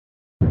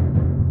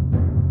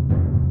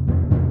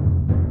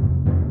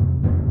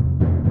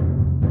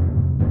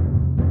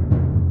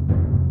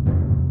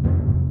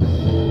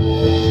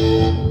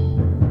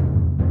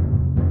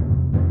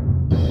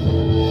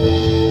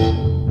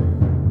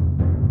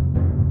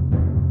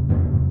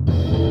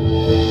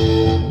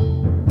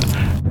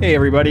Hey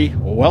everybody,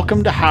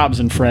 welcome to Hobbs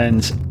and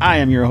Friends. I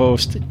am your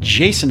host,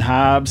 Jason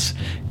Hobbs,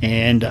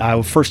 and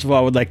first of all,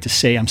 I would like to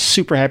say I'm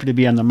super happy to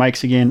be on the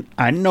mics again.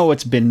 I know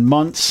it's been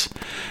months,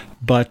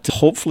 but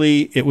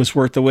hopefully it was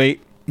worth the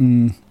wait.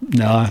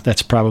 No,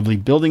 that's probably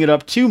building it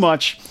up too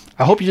much.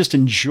 I hope you just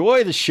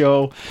enjoy the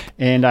show,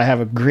 and I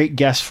have a great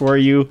guest for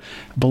you.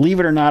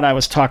 Believe it or not, I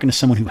was talking to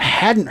someone who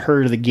hadn't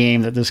heard of the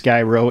game that this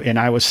guy wrote, and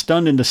I was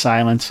stunned into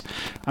silence.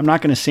 I'm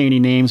not going to say any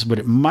names, but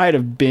it might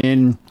have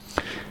been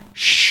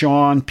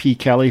Sean P.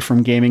 Kelly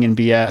from Gaming and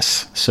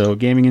BS. So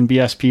Gaming and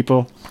BS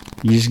people,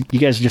 you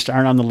guys just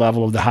aren't on the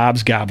level of the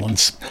Hobbs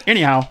Goblins.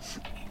 Anyhow,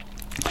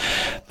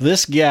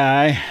 this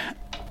guy,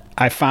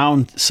 I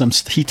found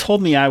he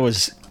told me I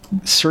was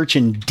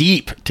searching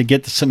deep to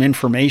get some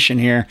information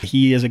here.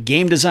 He is a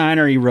game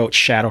designer. He wrote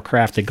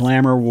Shadowcraft The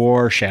Glamour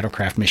War,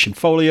 Shadowcraft Mission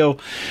Folio,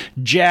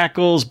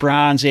 Jackals,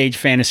 Bronze Age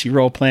Fantasy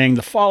Role-Playing,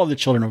 The Fall of the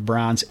Children of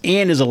Bronze,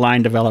 and is a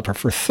line developer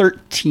for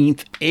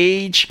 13th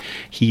Age.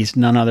 He's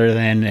none other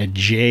than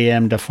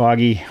JM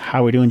DeFoggy. How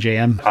are we doing,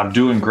 JM? I'm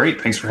doing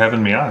great. Thanks for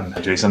having me on,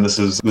 Jason. This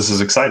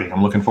is exciting.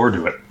 I'm looking forward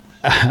to it.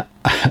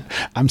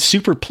 I'm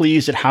super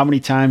pleased at how many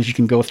times you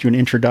can go through an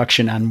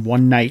introduction on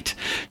one night.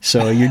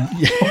 So you're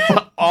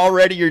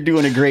already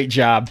doing a great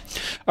job.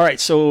 All right.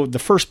 So the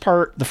first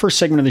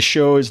segment of the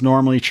show is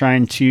normally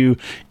trying to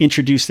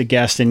introduce the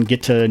guest and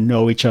get to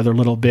know each other a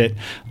little bit.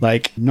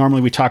 Like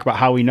normally we talk about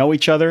how we know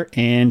each other,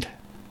 and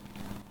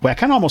I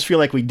kind of almost feel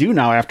like we do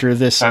now after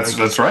this.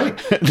 That's right.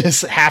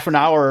 This half an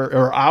hour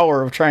or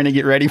hour of trying to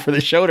get ready for the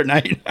show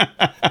tonight.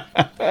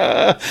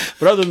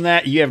 But other than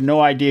that, you have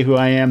no idea who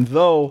I am,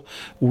 though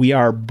we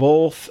are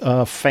both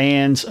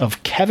fans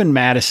of Kevin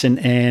Madison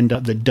and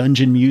the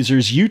Dungeon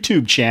Musers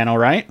YouTube channel,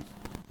 right?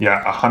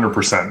 Yeah,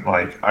 100%.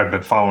 Like, I've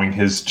been following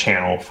his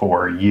channel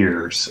for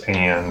years,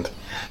 and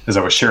as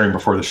I was sharing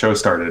before the show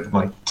started,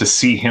 like, to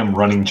see him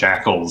running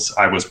Jackals,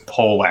 I was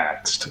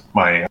poleaxed.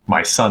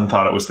 My son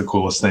thought it was the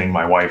coolest thing.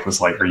 My wife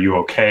was like, "Are you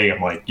okay?"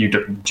 I'm like,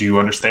 do you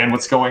understand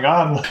what's going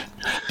on?"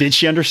 Did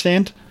she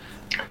understand?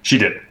 She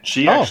did.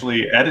 She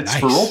actually edits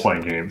nice. For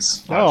role-playing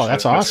games.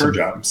 That's awesome. That's her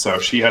job, so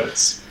she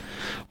edits.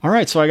 All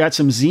right, so I got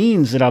some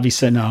zines that I'll be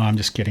sending. No, I'm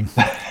just kidding.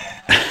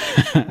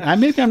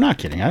 Maybe I'm not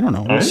kidding. I don't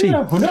know. We'll see.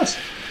 Who knows?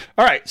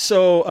 All right,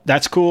 so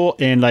that's cool.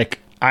 And like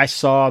I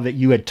saw that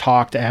you had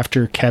talked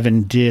after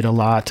Kevin did a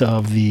lot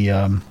of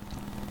the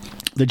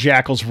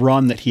Jackals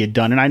run that he had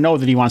done, and I know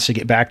that he wants to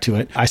get back to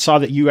it. I saw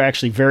that you were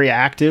actually very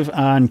active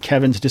on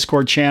Kevin's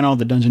Discord channel,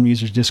 the Dungeon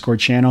Musers Discord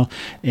channel,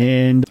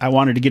 and I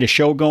wanted to get a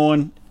show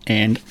going,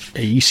 and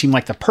you seem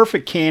like the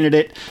perfect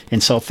candidate,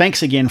 and so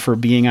thanks again for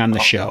being on the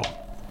show.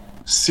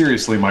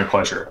 Seriously, my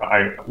pleasure.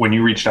 When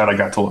you reached out, I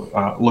got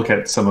to look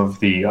at some of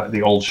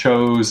the old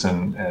shows,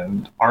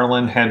 and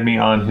Arlen had me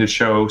on his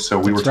show, so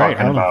we were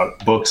talking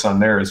about books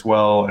on there as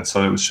well, and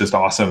so it was just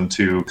awesome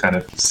to kind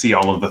of see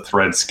all of the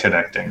threads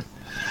connecting.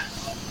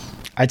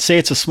 I'd say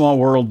it's a small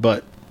world,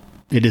 but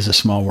it is a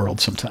small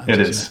world sometimes. It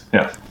is,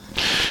 yeah.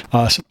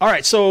 Awesome. All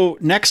right, so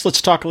next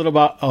let's talk a little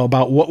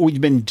about what we've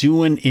been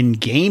doing in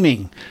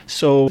gaming.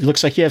 So it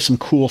looks like you have some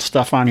cool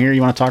stuff on here.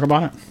 You want to talk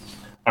about it?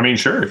 I mean,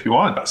 sure, if you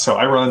want. So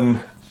I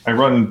run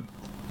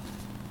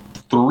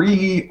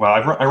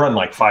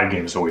like 5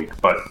 games a week,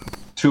 but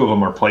 2 of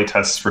them are play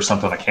tests for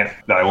something that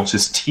I will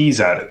just tease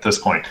at this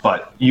point.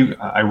 But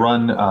I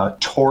run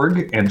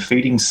Torg and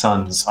Fading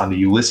Suns on the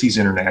Ulysses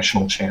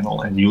International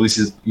channel, and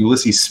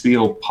Ulysses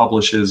Spiel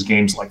publishes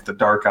games like The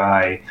Dark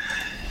Eye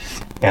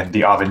and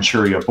the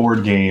Aventuria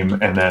board game,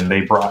 and then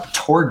they brought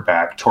Torg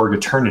back, Torg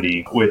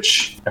Eternity,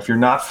 which, if you're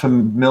not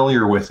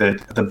familiar with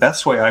it, the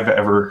best way I've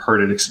ever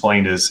heard it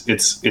explained is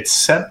it's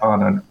set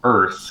on an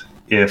Earth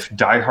if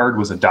Die Hard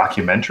was a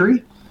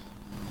documentary,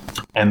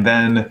 and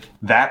then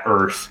that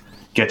Earth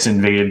gets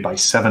invaded by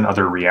 7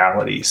 other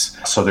realities.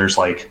 So there's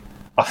like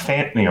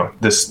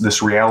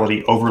this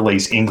reality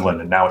overlays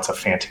England, and now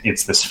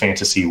it's this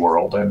fantasy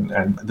world,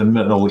 and the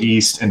Middle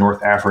East and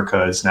North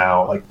Africa is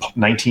now like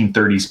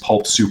 1930s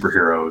pulp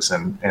superheroes,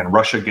 and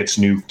Russia gets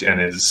nuked and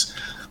is,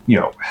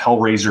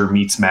 Hellraiser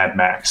meets Mad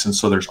Max, and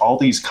so there's all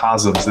these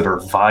cosms that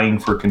are vying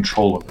for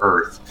control of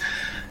Earth,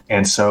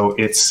 and so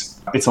it's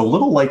a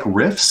little like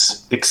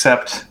Rifts,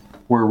 except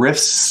where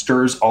Rifts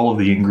stirs all of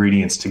the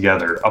ingredients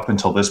together. Up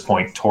until this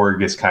point,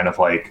 Torg is kind of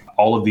like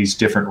all of these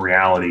different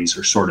realities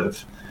are sort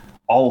of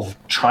all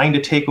trying to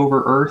take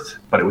over Earth,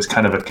 but it was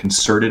kind of a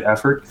concerted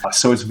effort.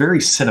 So it's very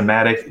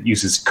cinematic. It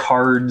uses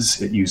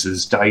cards, it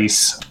uses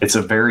dice. It's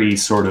a very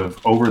sort of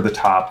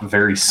over-the-top,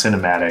 very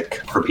cinematic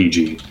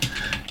RPG.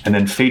 And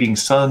then Fading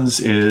Suns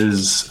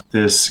is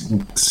this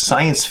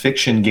science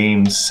fiction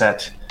game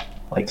set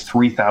like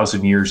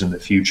 3,000 years in the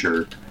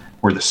future,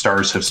 where the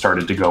stars have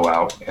started to go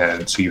out.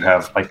 And so you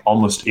have like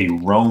almost a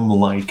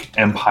Rome-like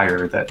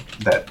empire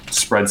that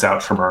spreads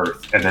out from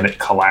Earth, and then it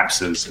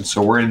collapses. And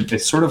so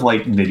it's sort of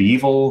like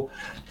medieval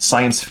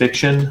science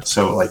fiction.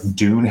 So like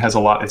Dune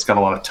it's got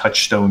a lot of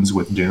touchstones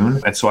with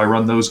Dune. And so I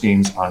run those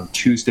games on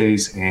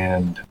Tuesdays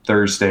and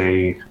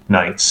Thursday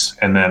nights.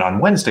 And then on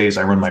Wednesdays,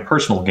 I run my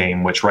personal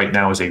game, which right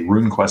now is a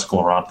RuneQuest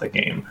Glorantha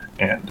game.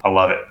 And I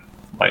love it.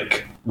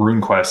 like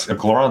RuneQuest.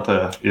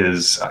 Glorantha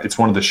it's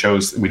one of the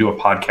shows. We do a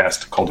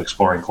podcast called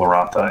Exploring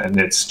Glorantha, and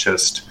it's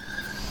just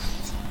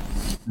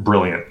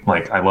brilliant.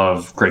 Like, I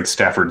love Greg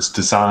Stafford's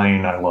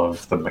design. I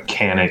love the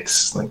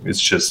mechanics. Like,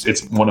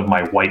 it's one of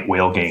my white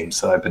whale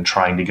games that I've been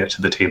trying to get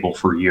to the table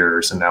for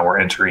years, and now we're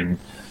entering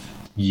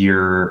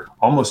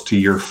almost to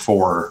year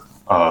 4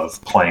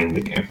 of playing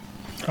the game.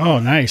 Oh,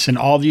 nice. And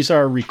all these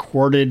are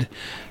recorded.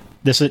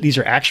 These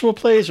are actual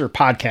plays or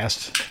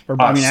podcasts? Or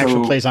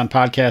actual plays on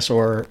podcasts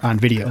or on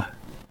video?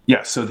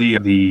 Yeah, so the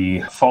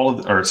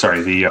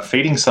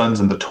Fading Suns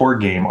and the Tor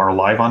game are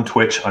live on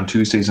Twitch on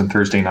Tuesdays and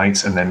Thursday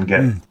nights, and then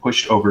get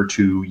pushed over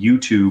to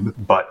YouTube.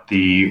 But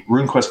the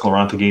RuneQuest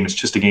Glorantha game is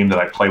just a game that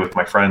I play with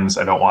my friends.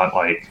 I don't want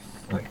like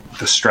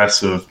the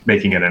stress of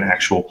making it an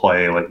actual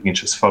play. Like, we can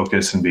just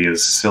focus and be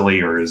as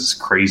silly or as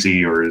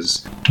crazy or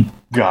as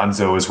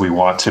gonzo as we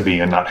want to be,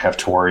 and not have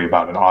to worry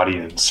about an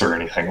audience or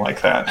anything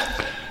like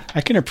that. I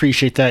can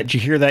appreciate that. Did you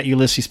hear that,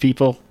 Ulysses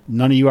people?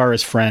 None of you are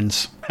his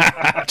friends.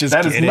 Just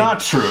that kidding. is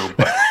not true.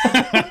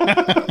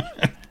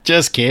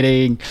 Just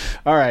kidding.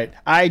 All right.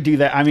 I do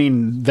that. I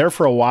mean, there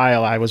for a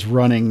while, I was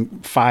running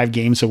 5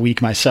 games a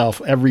week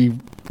myself every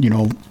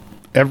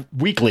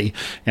weekly,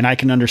 and I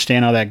can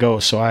understand how that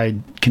goes. So I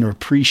can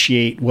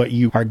appreciate what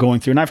you are going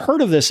through. And I've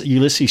heard of this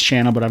Ulysses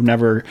channel, but I've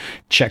never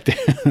checked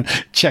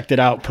it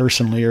out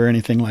personally or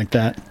anything like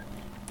that.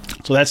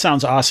 So that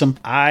sounds awesome.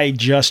 I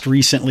just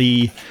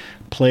recently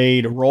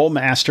played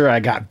Rollmaster. I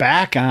got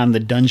back on the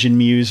Dungeon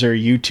Muser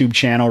YouTube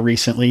channel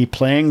recently,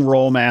 playing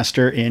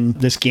Rollmaster in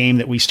this game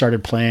that we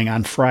started playing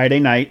on Friday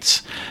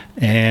nights.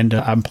 And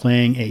I'm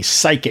playing a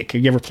psychic.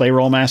 Have you ever played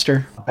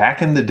Rollmaster?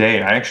 Back in the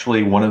day, I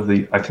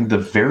think the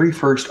very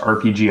first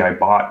RPG I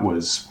bought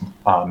was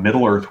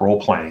Middle-earth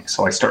role-playing.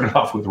 So I started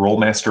off with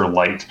Rollmaster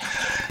Lite.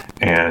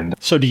 And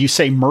so do you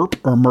say MERP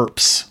or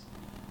MERPs?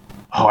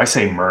 Oh, I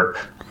say MERP.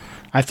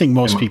 I think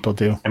most people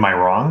do. Am I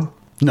wrong?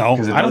 No,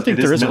 I don't think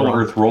there is a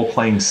Middle-earth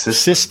role-playing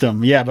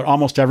system. Yeah, but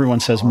almost everyone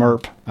says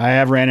MERP. I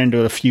have ran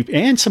into a few,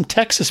 and some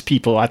Texas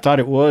people. I thought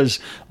it was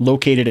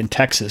located in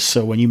Texas.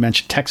 So when you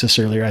mentioned Texas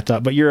earlier, I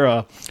thought, but you're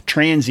a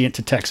transient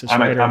to Texas,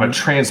 right? I'm a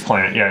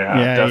transplant.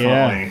 Yeah,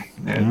 definitely.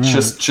 Yeah.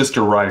 Just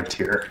arrived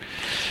here.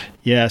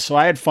 Yeah, so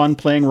I had fun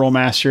playing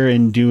Rollmaster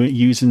and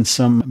using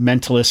some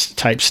mentalist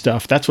type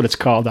stuff. That's what it's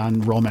called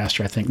on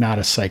Rollmaster, I think, not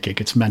a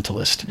psychic. It's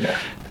mentalist. Yeah.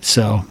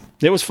 So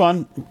it was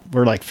fun.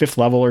 We're like 5th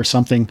level or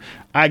something.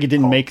 I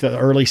didn't make the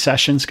early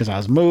sessions because I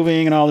was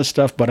moving and all this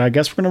stuff, but I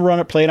guess we're going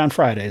to play it on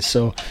Fridays.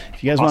 So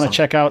if you guys want to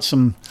check out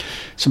some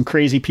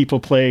crazy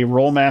people play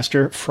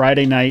Rollmaster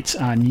Friday nights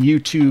on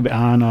YouTube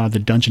on the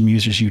Dungeon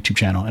Musers YouTube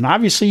channel. And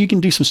obviously you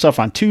can do some stuff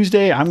on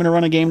Tuesday. I'm going to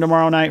run a game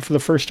tomorrow night for the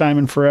first time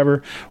in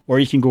forever. Or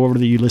you can go over to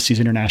the Ulysses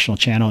International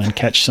channel and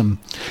catch some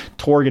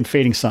Torg and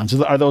Fading Suns.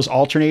 Are those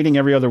alternating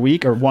every other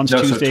week, or one's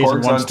Tuesdays and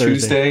one's on Thursday?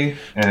 Tuesday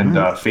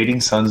and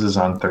Fading Suns is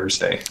on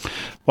Thursday.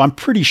 Well, I'm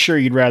pretty sure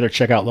you'd rather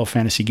check out Low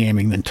Fantasy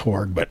Gaming than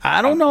Torg, but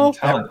I don't know.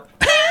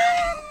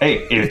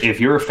 Hey, if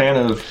you're a fan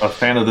of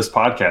this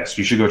podcast,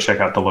 you should go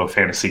check out the Low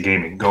Fantasy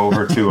Gaming. Go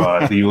over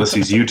to the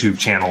Ulysses YouTube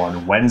channel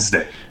on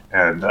Wednesday,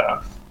 and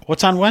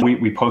what's on Wednesday?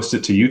 We post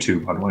it to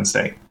YouTube on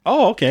Wednesday.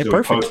 Oh, okay, so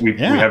perfect. We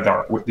have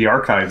the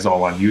archives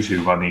all on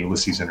YouTube on the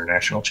Ulysses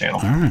International channel.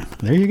 All right,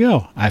 there you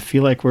go. I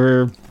feel like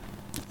we're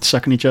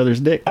sucking each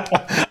other's dick.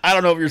 I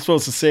don't know if you're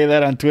supposed to say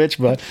that on Twitch,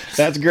 but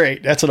that's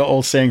great. That's an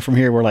old saying from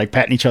here. We're like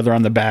patting each other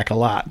on the back a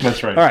lot.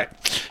 That's right. All right.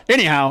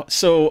 Anyhow,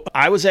 so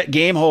I was at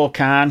Gamehole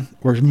Con.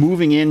 We're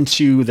moving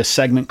into the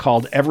segment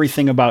called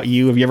Everything About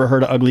You. Have you ever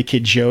heard of Ugly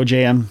Kid Joe,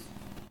 JM?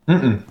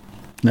 Mm-mm.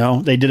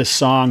 No? They did a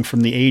song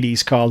from the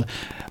 80s called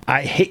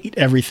I Hate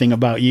Everything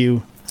About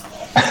You.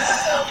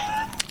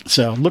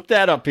 So look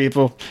that up,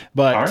 people.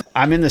 But right.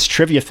 I'm in this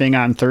trivia thing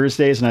on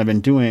Thursdays, and I've been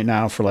doing it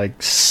now for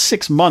like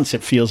 6 months,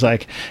 it feels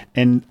like.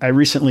 And I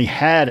recently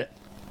had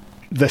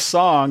the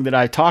song that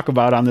I talk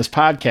about on this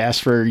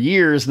podcast for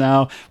years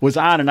now was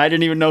on, and I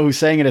didn't even know who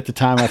sang it at the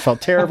time. I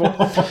felt terrible.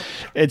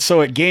 And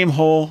so at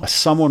Gamehole,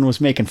 someone was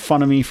making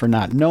fun of me for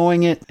not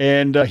knowing it.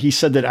 And he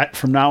said that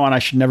from now on, I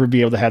should never be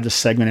able to have this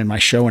segment in my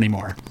show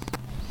anymore.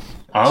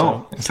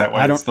 Oh, so, is that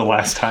why it's the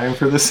last time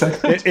for this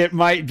segment? It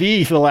might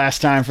be the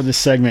last time for this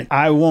segment.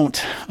 I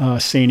won't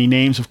say any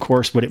names, of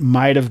course, but it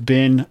might have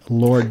been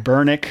Lord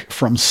Burnick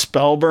from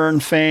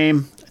Spellburn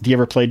fame. Do you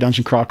ever play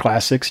Dungeon Crawl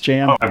Classics,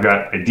 JM? Oh, I've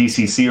got a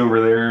DCC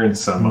over there and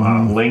some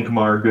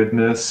Linkmar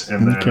goodness.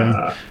 And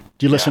then,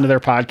 do you listen to their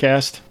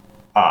podcast?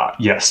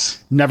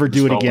 Yes. Never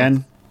Do It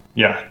Again?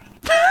 Yeah.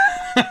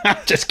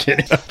 Just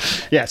kidding.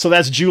 Yeah, so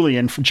that's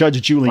Julian.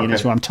 Judge Julian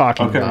is who I'm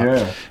talking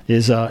about.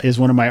 Yeah. Is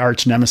one of my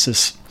arch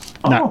nemesis.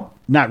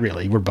 Not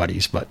really. We're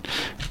buddies, but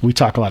we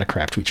talk a lot of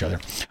crap to each other.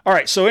 All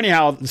right. So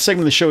anyhow, the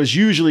segment of the show is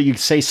usually you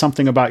say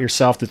something about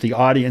yourself that the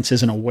audience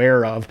isn't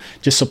aware of,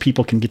 just so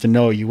people can get to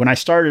know you. When I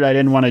started, I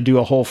didn't want to do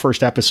a whole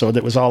first episode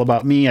that was all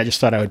about me. I just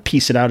thought I would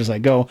piece it out as I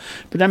go.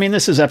 But I mean,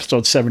 this is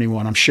episode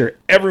 71. I'm sure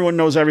everyone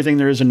knows everything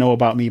there is to know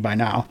about me by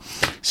now.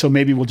 So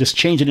maybe we'll just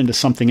change it into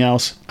something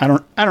else. I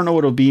don't know what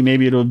it'll be.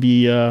 Maybe it'll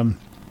be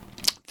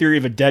Theory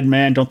of a Dead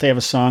Man. Don't they have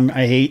a song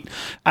I hate?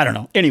 I don't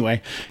know.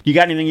 Anyway, you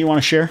got anything you want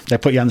to share? Did I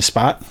put you on the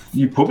spot?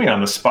 You put me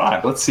on the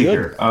spot. Let's see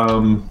here.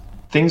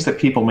 Things that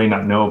people may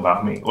not know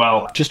about me.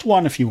 Well, just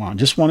one if you want.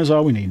 Just one is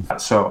all we need.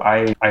 So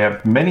I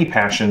have many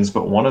passions,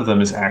 but one of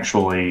them is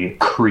actually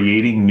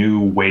creating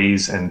new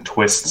ways and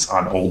twists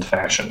on old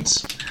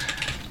fashions.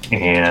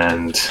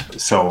 And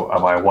so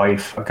my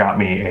wife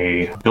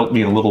built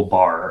me a little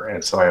bar.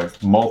 And so I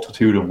have a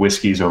multitude of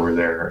whiskeys over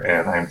there,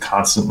 and I'm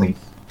constantly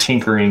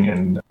tinkering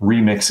and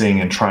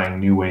remixing and trying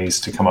new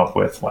ways to come up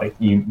with like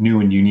new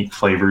and unique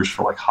flavors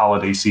for like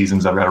holiday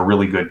seasons. I've got a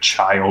really good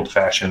chai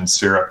old-fashioned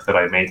syrup that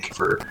I make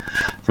for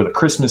the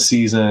Christmas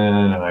season,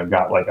 and I've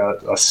got like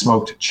a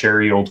smoked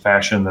cherry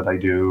old-fashioned that I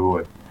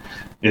do.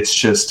 It's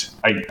just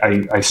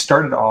I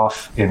started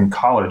off in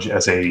college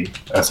as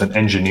an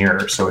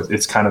engineer, so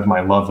it's kind of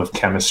my love of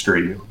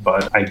chemistry.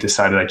 But I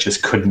decided I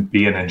just couldn't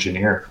be an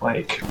engineer.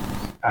 Like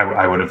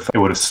it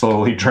would have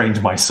slowly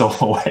drained my soul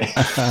away.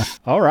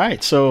 All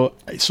right, so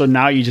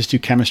now you just do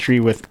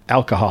chemistry with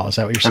alcohol. Is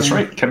that what you're saying?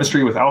 That's right,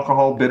 chemistry with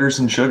alcohol, bitters,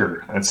 and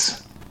sugar.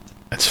 That's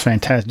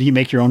fantastic. Do you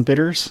make your own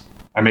bitters?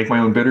 I make my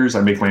own bitters.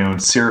 I make my own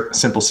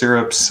simple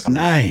syrups.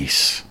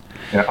 Nice.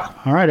 Yeah.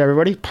 All right,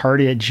 everybody,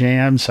 party at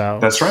Jam's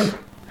house. That's right.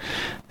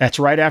 That's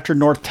right after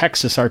North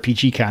Texas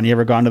RPG Con. You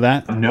ever gone to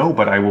that? No,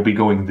 but I will be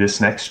going this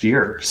next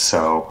year.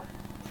 So,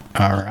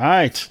 all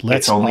right,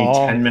 it's only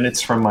 10 minutes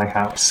from my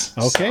house.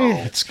 Okay,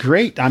 so that's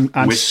great. I'm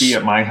whiskey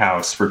at my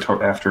house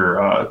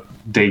after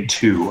day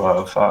 2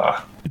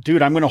 of.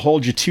 Dude, I'm going to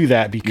hold you to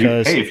that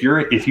because if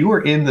you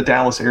are in the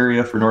Dallas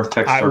area for North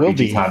Texas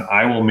RPG Con,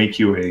 I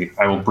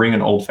will bring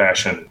an old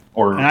fashioned.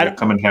 Or we'll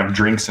come and have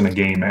drinks and a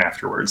game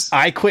afterwards.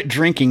 I quit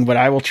drinking, but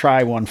I will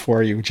try one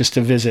for you just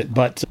to visit.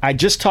 But I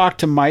just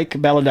talked to Mike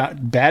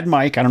Bad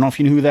Mike. I don't know if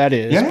you know who that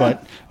is,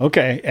 but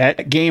okay, at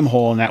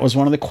Gamehole, and that was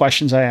one of the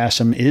questions I asked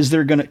him. Is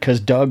there gonna, because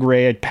Doug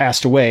Ray had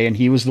passed away, and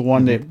he was the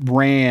one that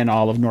ran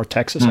all of North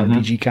Texas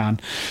RPG Con,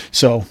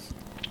 so.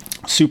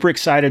 Super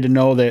excited to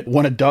know that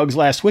one of Doug's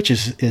last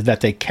wishes is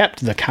that they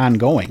kept the con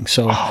going.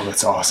 So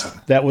that's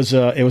awesome. That was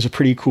it was a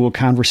pretty cool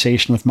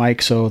conversation with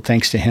Mike. So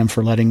thanks to him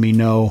for letting me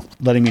know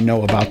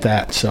about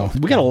that. So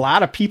we got a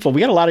lot of people. We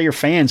got a lot of your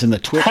fans in the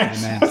Twitch,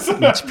 man.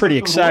 It's pretty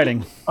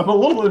exciting. I'm a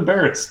little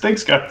embarrassed.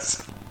 Thanks,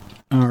 guys.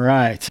 All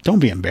right. Don't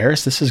be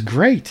embarrassed. This is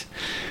great.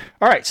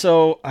 All right,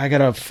 so I got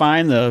to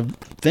find the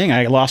thing.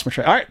 I lost my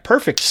track. All right,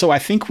 perfect. So I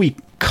think we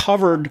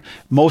covered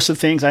most of the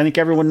things. I think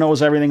everyone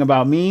knows everything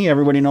about me.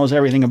 Everybody knows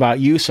everything about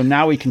you. So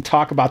now we can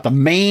talk about the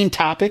main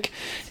topic.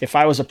 If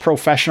I was a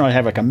professional, I'd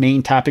have like a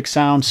main topic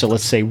sound. So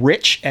let's say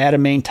Rich, add a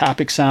main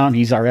topic sound.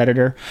 He's our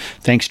editor.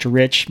 Thanks to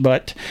Rich.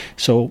 But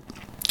so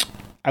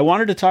I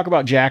wanted to talk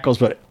about Jackals,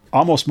 but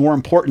almost more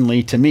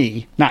importantly to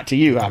me, not to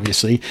you,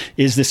 obviously,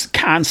 is this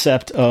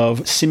concept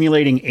of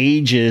simulating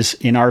ages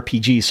in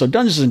RPGs. So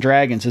Dungeons and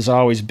Dragons has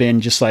always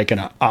been just like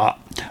an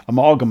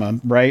amalgam,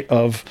 right,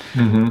 of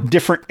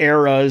different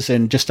eras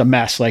and just a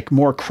mess. Like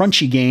more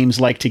crunchy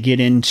games like to get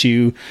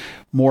into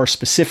more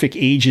specific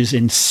ages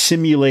and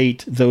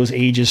simulate those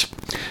ages,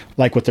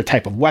 like with the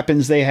type of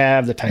weapons they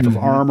have, the type of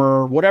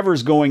armor,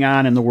 whatever's going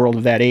on in the world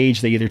of that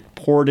age. They either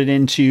poured it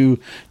into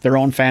their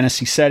own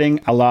fantasy setting,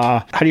 a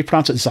la, how do you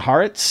pronounce it?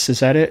 Zaharitz?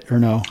 Is that it or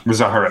no?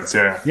 Zaharitz,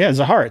 yeah. Yeah,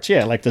 Zaharitz,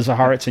 yeah, like the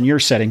Zaharitz in your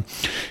setting.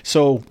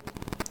 So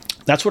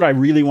that's what I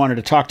really wanted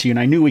to talk to you. And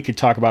I knew we could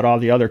talk about all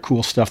the other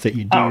cool stuff that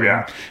you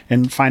do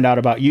and find out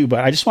about you.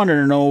 But I just wanted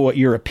to know what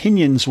your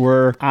opinions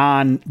were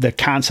on the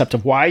concept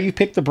of why you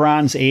picked the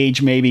Bronze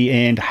Age, maybe,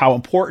 and how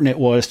important it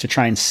was to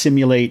try and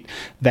simulate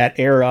that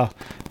era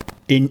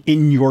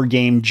in your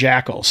game,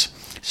 Jackals.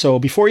 So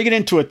before you get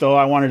into it, though,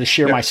 I wanted to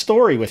share my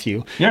story with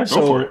you. Yeah,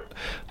 go for it.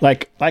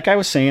 Like I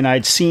was saying,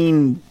 I'd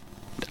seen...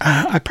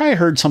 I probably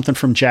heard something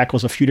from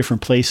Jackals a few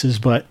different places,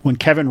 but when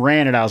Kevin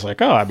ran it, I was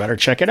like, oh, I better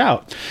check it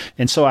out.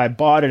 And so I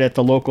bought it at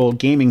the local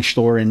gaming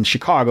store in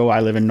Chicago. I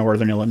live in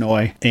Northern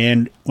Illinois.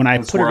 And when I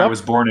put it up... I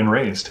was born and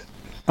raised.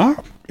 Oh,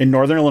 in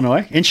Northern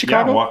Illinois? In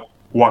Chicago? Yeah,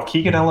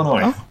 Waukegan,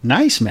 Illinois. Oh,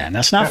 nice, man.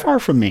 That's not far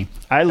from me.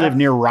 I live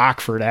near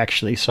Rockford,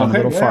 actually, so I'm a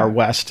little far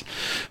west.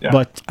 Yeah.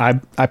 But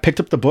I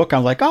picked up the book.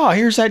 I'm like, oh,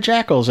 here's that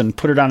Jackals, and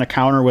put it on the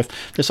counter with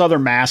this other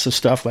massive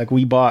stuff. Like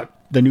we bought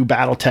the new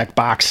BattleTech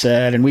box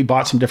set, and we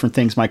bought some different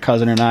things, my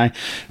cousin and I.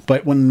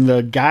 But when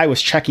the guy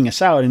was checking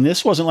us out, and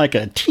this wasn't like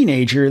a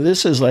teenager,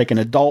 this is like an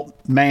adult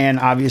man,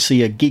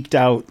 obviously a geeked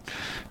out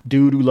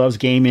dude who loves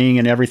gaming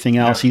and everything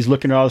else. He's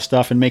looking at all the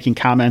stuff and making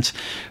comments.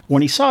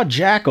 When he saw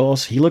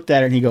Jackals, he looked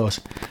at it and he goes,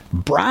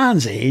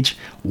 Bronze Age?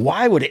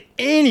 Why would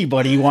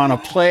anybody want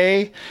to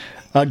play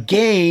a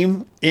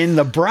game in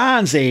the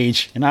Bronze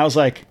Age? And I was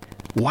like,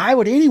 why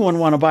would anyone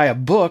want to buy a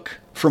book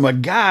from a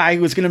guy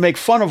who's going to make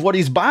fun of what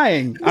he's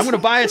buying? I'm going to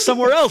buy it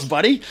somewhere else,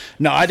 buddy.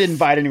 No, I didn't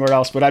buy it anywhere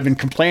else, but I've been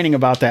complaining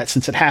about that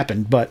since it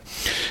happened. But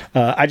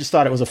I just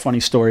thought it was a funny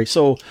story.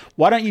 So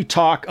why don't you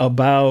talk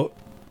about,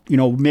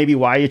 maybe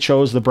why you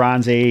chose the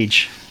Bronze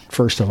Age,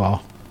 first of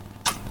all?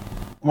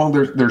 Well,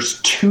 there's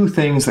two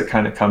things that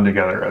kind of come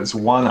together. As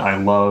one, I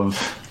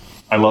love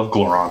I love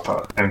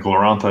Glorantha, and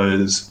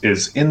Glorantha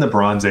is in the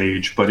Bronze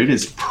Age, but it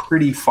is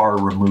pretty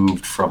far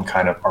removed from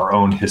kind of our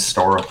own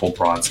historical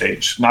Bronze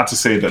Age. Not to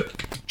say that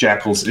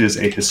Jackals is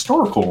a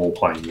historical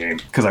role-playing game,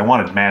 because I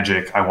wanted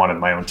magic, I wanted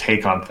my own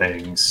take on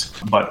things,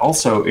 but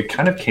also it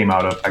kind of came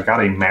out of, I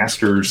got a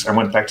master's, I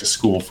went back to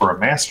school for a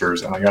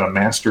master's, and I got a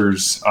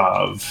master's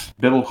of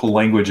biblical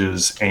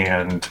languages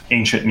and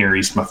ancient Near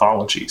East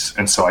mythologies.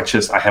 And so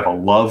I have a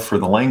love for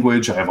the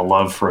language, I have a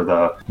love for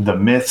the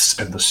myths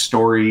and the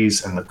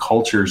stories and the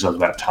cultures of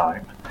that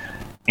time.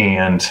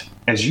 And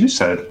as you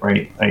said,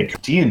 right,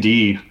 like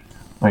D&D,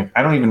 like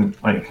I don't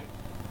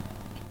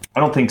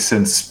think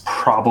since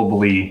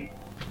probably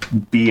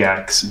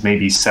BX,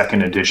 maybe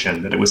second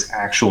edition, that it was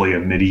actually a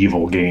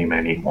medieval game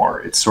anymore.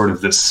 It's sort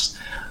of this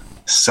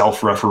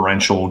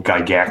self-referential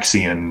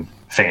Gygaxian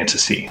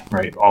fantasy,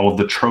 right? All of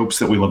the tropes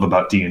that we love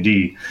about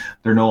D&D,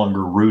 they're no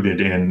longer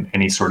rooted in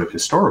any sort of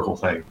historical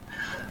thing.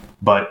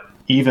 But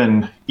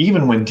even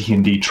when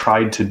D&D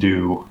tried to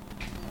do,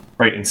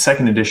 right, in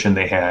second edition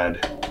they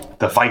had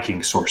the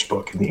Viking source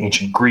book and the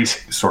ancient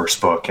Greece source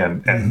book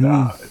and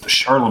the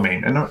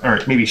Charlemagne, or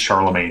maybe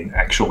Charlemagne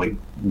actually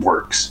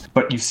works.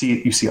 But you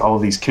see all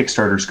of these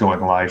Kickstarters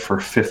going live for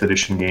 5th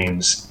edition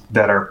games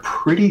that are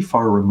pretty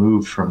far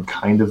removed from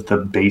kind of the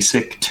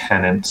basic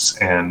tenets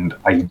and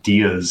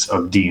ideas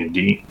of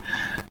D&D.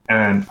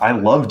 And I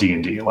love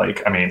D&D.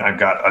 Like, I mean, I've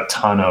got a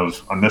ton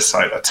of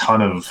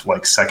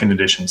like second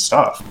edition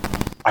stuff.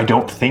 I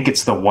don't think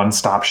it's the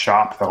one-stop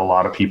shop that a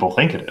lot of people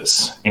think it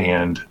is.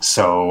 And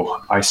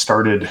so I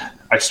started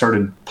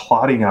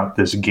plotting out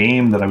this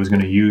game that I was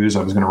going to use.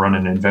 I was going to run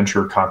an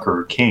Adventure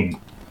Conqueror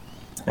King.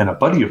 And a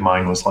buddy of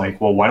mine was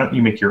like, well, why don't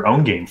you make your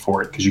own game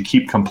for it? Because you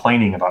keep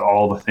complaining about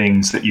all the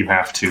things that you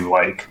have to,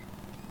 like,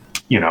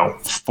 you know,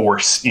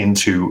 force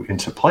into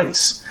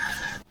place.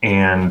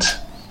 And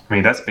I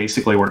mean, that's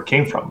basically where it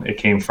came from. It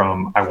came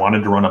from, I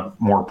wanted to run a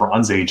more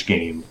Bronze Age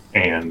game,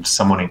 and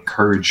someone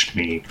encouraged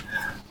me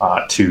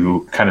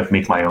to kind of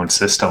make my own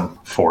system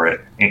for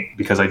it.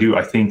 Because I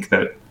think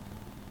that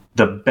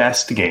the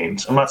best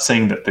games, I'm not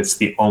saying that it's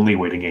the only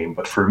way to game,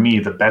 but for me,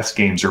 the best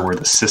games are where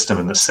the system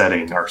and the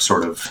setting are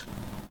sort of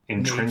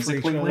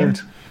intrinsically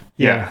linked.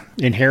 Yeah.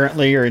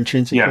 Inherently or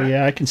intrinsically.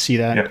 Yeah, I can see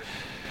that. Yeah.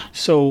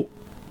 So,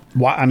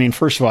 why? I mean,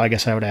 first of all, I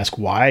guess I would ask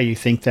why you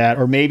think that,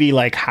 or maybe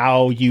like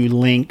how you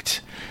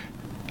linked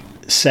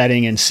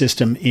setting and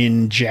system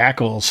in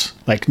Jackals,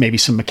 like maybe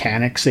some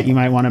mechanics that you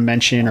might want to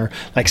mention, or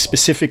like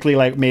specifically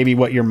like maybe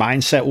what your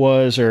mindset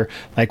was, or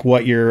like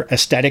what your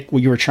aesthetic,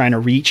 what you were trying to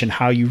reach and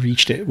how you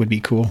reached it would be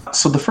cool.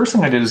 So the first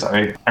thing I did is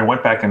I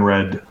went back and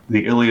read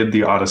the Iliad,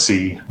 the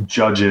Odyssey,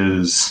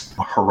 Judges,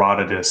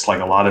 Herodotus,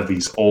 like a lot of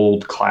these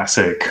old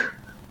classic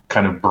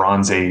kind of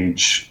Bronze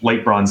Age,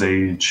 late Bronze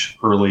Age,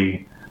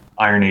 early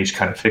Iron Age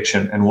kind of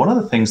fiction. And one of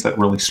the things that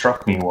really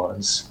struck me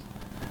was,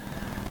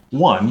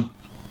 one,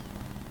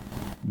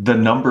 the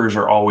numbers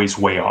are always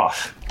way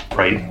off,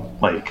 right?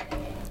 Like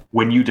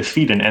when you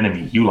defeat an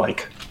enemy, you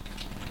like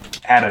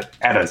add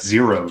a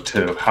 0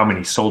 to how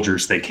many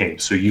soldiers they came.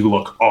 So you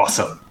look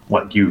awesome.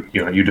 Like you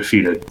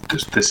defeated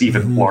this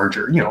even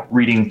larger,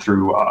 reading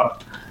through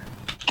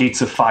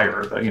Gates of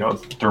Fire,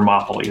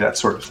 Thermopylae, that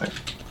sort of thing.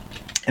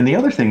 And the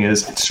other thing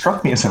is, it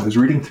struck me as I was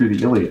reading through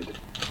the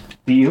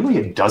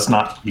Iliad does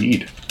not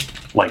read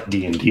like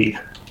D&D.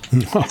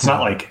 It's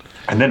not like,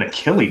 and then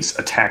Achilles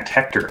attacked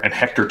Hector, and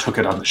Hector took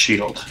it on the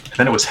shield. And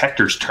then it was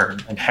Hector's turn,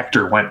 and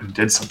Hector went and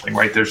did something,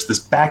 right? There's this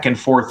back and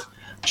forth,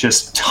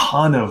 just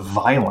ton of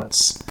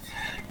violence.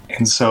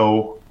 And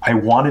so I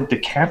wanted to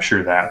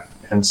capture that.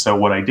 And so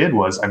what I did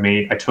was I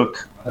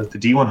took the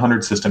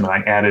D100 system and I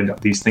added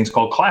these things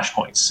called clash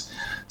points.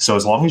 So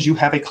as long as you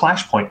have a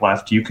clash point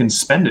left, you can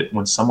spend it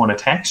when someone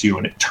attacks you,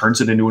 and it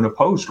turns it into an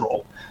opposed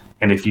roll.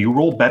 And if you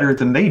roll better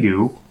than they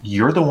do,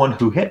 you're the one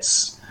who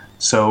hits.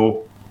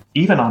 So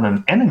even on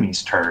an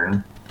enemy's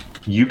turn,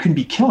 you can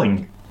be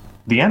killing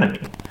the enemy.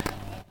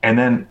 And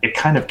then it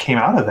kind of came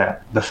out of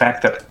that, the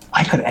fact that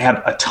I could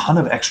add a ton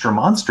of extra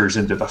monsters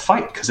into the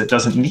fight, because it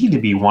doesn't need to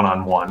be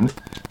one-on-one,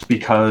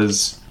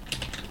 because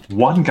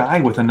one guy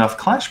with enough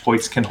clash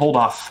points can hold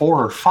off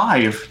 4 or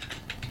 5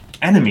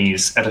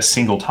 enemies at a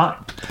single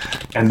time.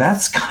 And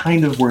that's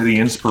kind of where the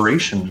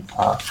inspiration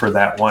for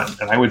that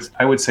went. And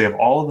I would say of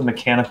all of the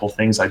mechanical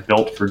things I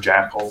built for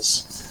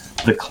Jackals,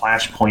 the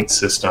clash point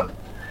system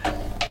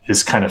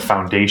is kind of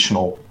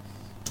foundational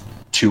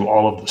to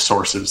all of the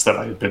sources that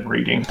I've been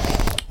reading.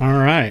 All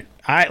right.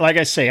 Like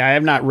I say, I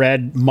have not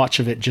read much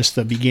of it, just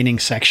the beginning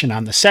section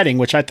on the setting,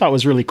 which I thought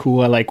was really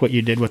cool. I like what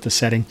you did with the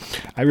setting.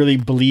 I really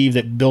believe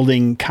that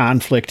building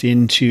conflict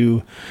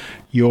into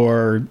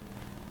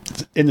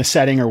in the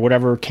setting or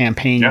whatever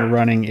campaign you're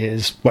running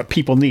is what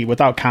people need.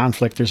 Without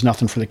conflict, there's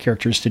nothing for the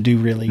characters to do,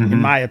 really, in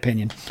my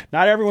opinion.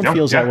 Not everyone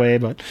feels that way,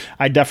 but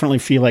I definitely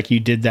feel like you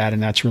did that,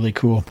 and that's really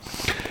cool.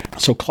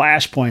 So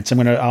clash points,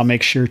 I'll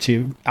make sure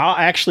to. I'll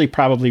actually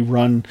probably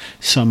run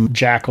some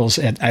Jackals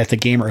at the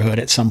Gamerhood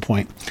at some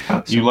point.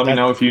 You let me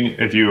know if you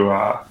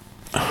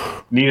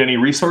need any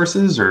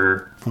resources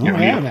or need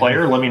a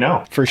player, let me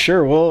know. For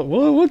sure.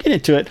 We'll get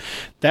into it.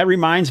 That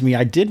reminds me,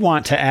 I did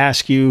want to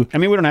ask you, I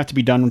mean, we don't have to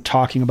be done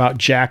talking about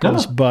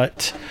Jackals,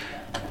 but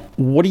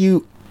what do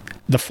you...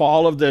 The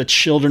Fall of the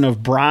Children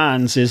of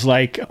Bronze is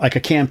like a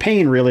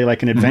campaign, really,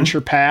 like an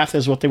adventure path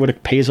is what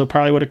Paizo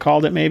probably would have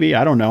called it, maybe.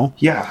 I don't know.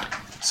 Yeah.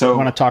 So you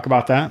want to talk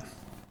about that?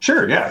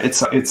 Sure, yeah. It's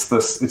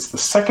the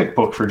second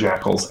book for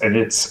Jackals, and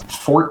it's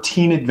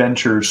 14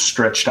 adventures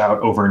stretched out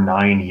over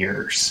 9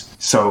 years.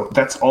 So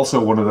that's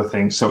also one of the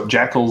things. So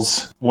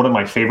Jackals, one of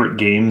my favorite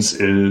games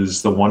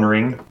is The One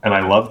Ring, and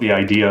I love the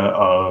idea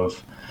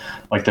of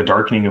like the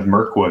Darkening of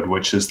Mirkwood,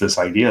 which is this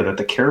idea that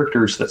the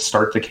characters that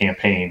start the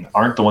campaign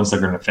aren't the ones that are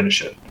going to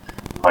finish it.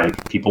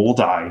 Like, people will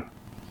die,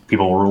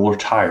 people will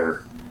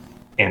retire,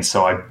 and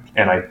so I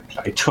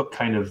took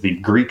kind of the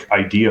Greek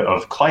idea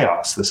of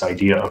kleos, this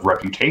idea of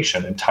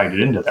reputation, and tied it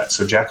into that.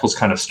 So Jackals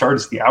kind of start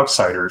as the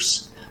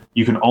outsiders.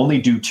 You can only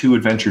do 2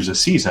 adventures a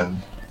season,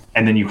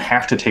 and then you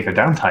have to take a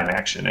downtime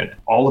action. And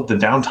all of the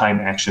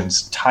downtime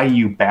actions tie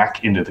you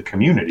back into the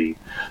community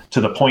to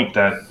the point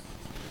that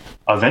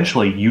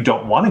eventually you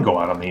don't want to go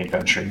out on the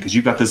adventure because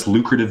you've got this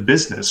lucrative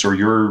business, or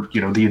you're,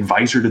 the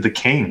advisor to the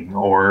king,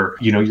 or,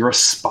 you're a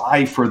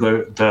spy for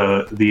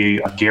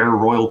the Gare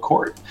royal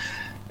court.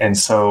 And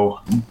so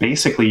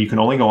basically you can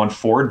only go on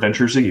 4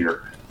 adventures a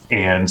year.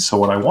 And so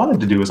what I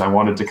wanted to do is I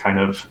wanted to kind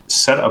of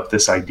set up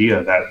this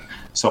idea that,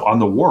 so on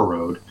the War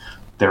Road,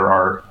 there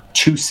are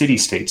 2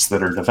 city-states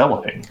that are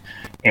developing.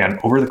 And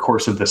over the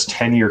course of this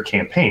 10-year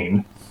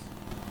campaign,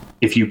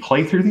 if you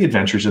play through the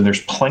adventures, and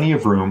there's plenty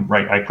of room,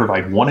 right? I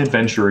provide 1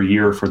 adventure a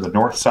year for the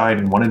north side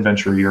and 1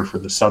 adventure a year for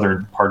the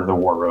southern part of the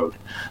War Road.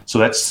 So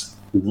that's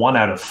 1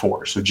 out of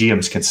 4. So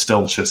GMs can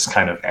still just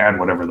kind of add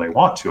whatever they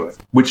want to it,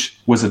 which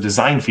was a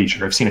design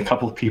feature. I've seen a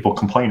couple of people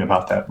complain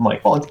about that. I'm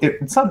like, well,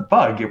 it's not a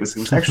bug. It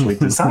was actually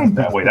designed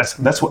that way.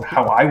 That's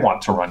how I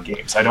want to run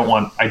games. I don't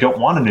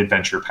want an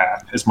adventure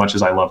path as much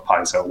as I love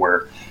Paizo,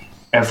 where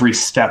every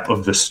step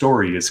of the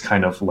story is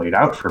kind of laid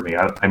out for me.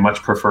 I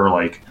much prefer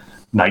like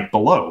Night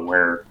Below,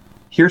 where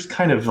here's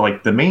kind of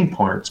like the main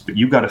parts, but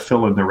you got to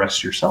fill in the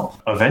rest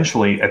yourself.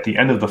 Eventually, at the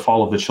end of the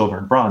Fall of the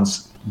Children of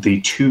Bronze,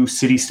 the 2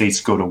 city-states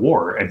go to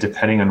war, and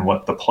depending on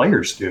what the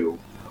players do,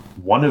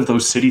 one of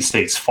those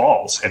city-states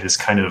falls and is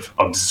kind of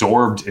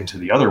absorbed into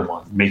the other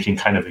one, making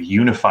kind of a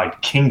unified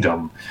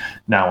kingdom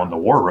now on the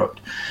War Road.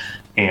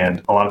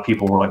 And a lot of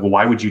people were like, well,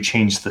 why would you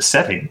change the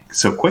setting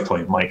so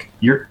quickly? I'm like,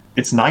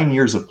 it's 9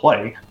 years of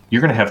play.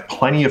 You're going to have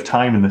plenty of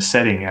time in the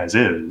setting as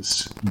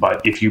is,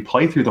 but if you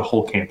play through the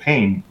whole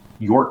campaign,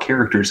 your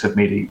characters have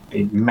made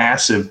a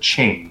massive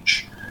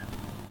change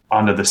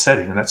onto the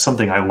setting, and that's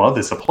something I love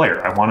as a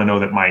player. I want to know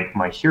that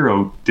my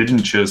hero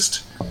didn't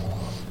just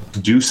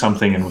do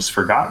something and was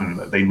forgotten,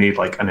 that they made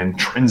like an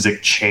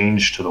intrinsic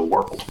change to the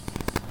world.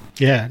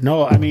 Yeah,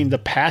 no, I mean, the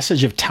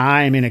passage of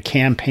time in a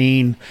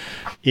campaign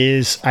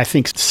is, I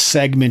think,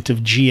 segment of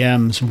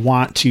GMs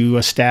want to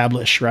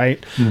establish,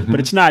 right? But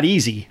it's not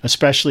easy,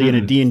 especially in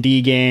a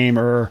D&D game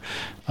or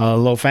a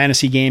low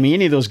fantasy game,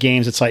 any of those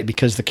games. It's like,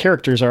 because the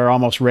characters are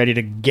almost ready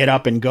to get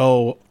up and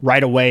go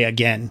right away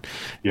again.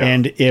 Yeah.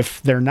 And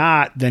if they're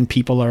not, then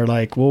people are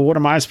like, well, what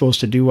am I supposed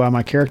to do while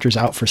my character's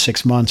out for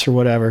 6 months or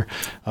whatever?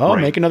 Oh,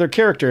 right. Make another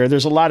character.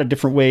 There's a lot of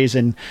different ways.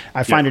 And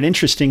I find it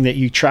interesting that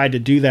you tried to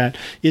do that.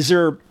 Is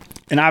there...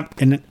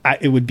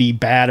 it would be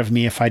bad of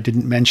me if I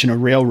didn't mention a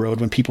railroad.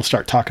 When people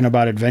start talking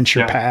about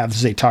adventure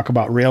paths, they talk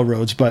about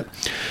railroads, but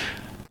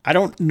I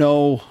don't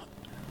know.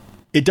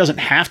 It doesn't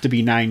have to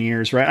be 9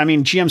 years, right? I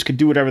mean, GMs could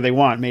do whatever they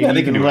want. Maybe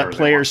they can let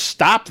players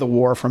stop the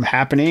war from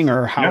happening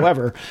or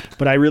however,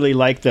 but I really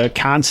like the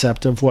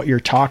concept of what you're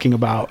talking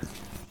about.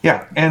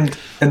 Yeah. And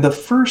the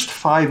first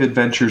 5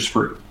 adventures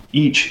for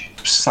each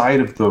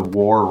side of the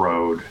War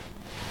Road,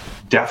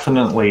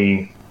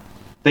 definitely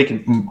they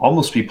can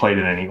almost be played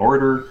in any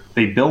order.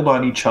 They build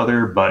on each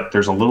other, but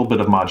there's a little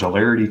bit of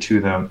modularity to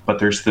them. But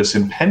there's this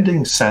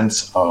impending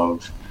sense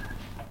of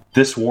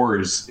this war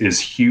is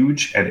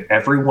huge, and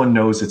everyone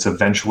knows it's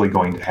eventually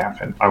going to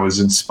happen. I was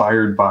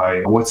inspired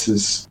by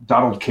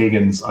Donald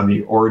Kagan's on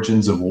the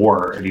origins of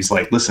war, and he's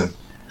like, listen,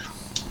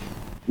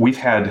 we've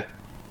had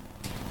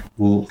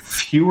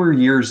fewer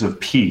years of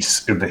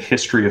peace in the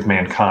history of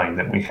mankind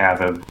than we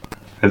have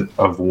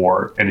of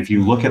war. And if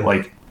you look at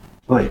like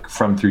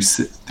from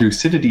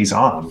Thucydides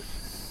on,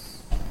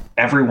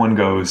 everyone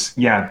goes,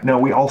 yeah, no,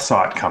 we all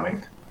saw it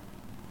coming.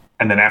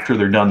 And then after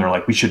they're done, they're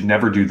like, we should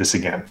never do this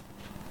again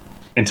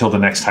until the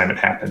next time it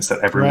happens, that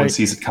everyone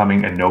sees it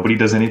coming and nobody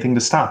does anything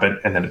to stop it.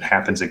 And then it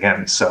happens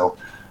again. So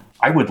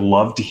I would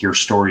love to hear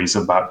stories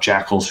about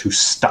Jackals who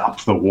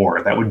stopped the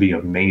war. That would be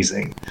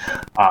amazing.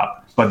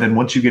 But then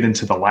once you get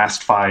into the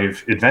last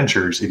 5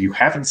 adventures, if you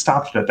haven't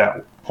stopped it at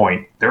that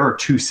point, there are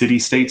 2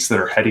 city-states that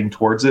are heading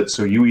towards it.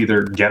 So you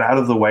either get out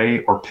of the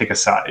way or pick a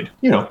side.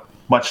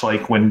 Much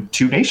like when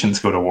 2 nations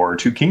go to war,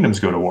 2 kingdoms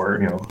go to war.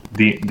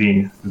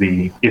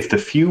 If the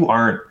few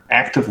aren't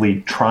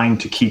actively trying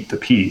to keep the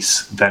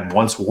peace, then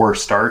once war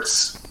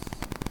starts,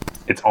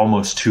 it's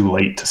almost too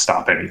late to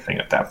stop anything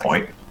at that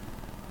point.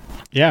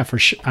 Yeah, for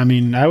sure. I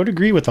mean, I would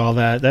agree with all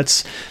that.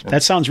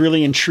 That sounds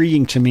really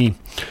intriguing to me.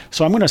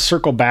 So I'm going to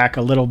circle back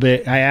a little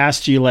bit. I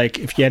asked you like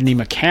if you had any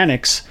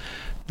mechanics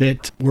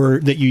that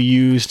you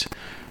used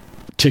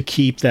to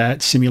keep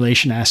that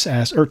simulation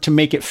SS or to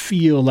make it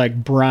feel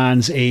like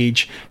Bronze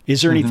Age.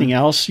 Is there anything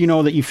else,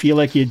 that you feel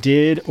like you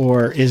did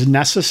or is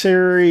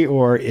necessary,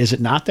 or is it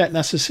not that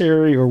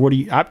necessary? Or what do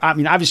you, I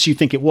mean, obviously you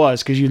think it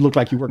was because you looked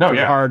like you worked really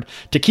hard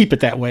to keep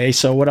it that way.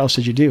 So what else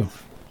did you do?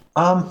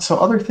 So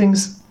other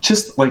things,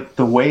 just like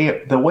the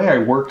way I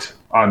worked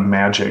on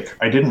Magic,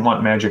 I didn't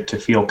want Magic to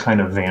feel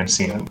kind of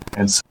Vancian.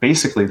 And so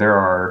basically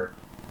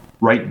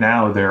right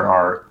now there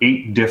are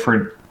 8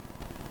 different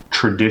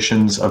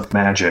traditions of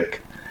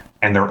Magic,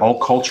 and they're all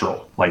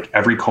cultural. Like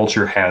every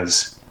culture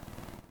has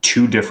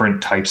 2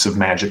 different types of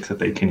magic that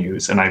they can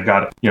use. And I've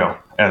got,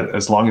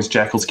 as long as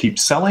Jackals keep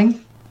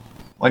selling,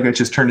 like I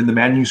just turned in the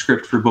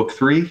manuscript for book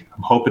 3,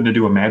 I'm hoping to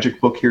do a Magic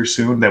book here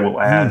soon that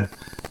will add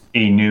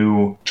a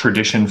new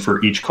tradition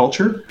for each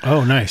culture.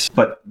 Oh, nice.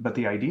 But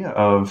the idea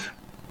of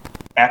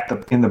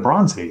in the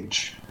Bronze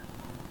Age,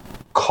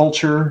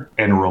 culture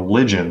and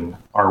religion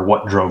are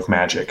what drove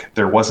Magic.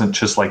 There wasn't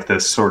just like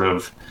this sort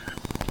of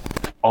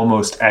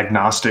almost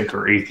agnostic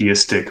or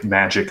atheistic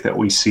magic that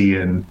we see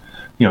in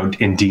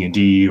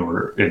D&D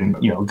or in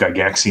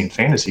Gygaxian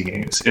fantasy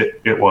games.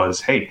 It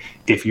was, hey,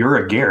 if you're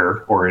a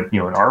Ger, or in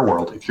our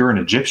world, if you're an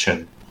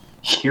Egyptian,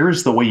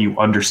 here's the way you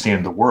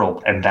understand the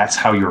world, and that's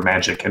how your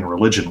magic and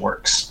religion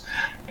works.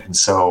 And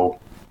so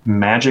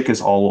magic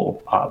is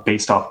all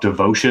based off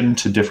devotion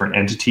to different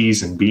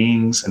entities and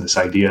beings, and this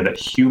idea that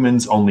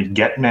humans only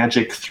get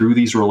magic through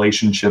these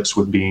relationships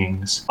with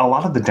beings. A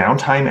lot of the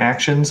downtime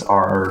actions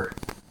are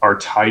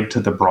tied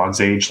to the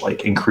Bronze Age,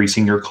 like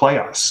increasing your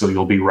kleos, so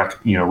you'll be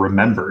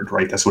remembered,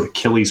 right? That's what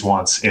Achilles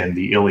wants in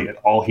the Iliad.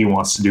 All he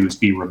wants to do is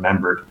be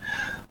remembered.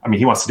 I mean,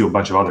 he wants to do a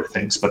bunch of other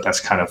things, but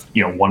that's kind of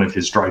one of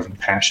his driving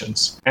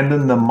passions. And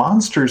then the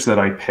monsters that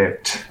I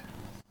picked,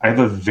 I have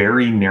a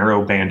very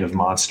narrow band of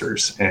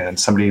monsters. And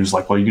somebody was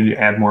like, well, you're going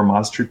to add more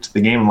monsters to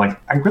the game. I'm like,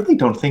 I really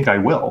don't think I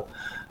will.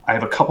 I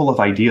have a couple of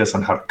ideas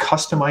on how to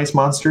customize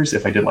monsters.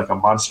 If I did like a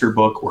monster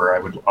book where I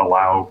would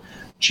allow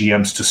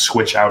GMs to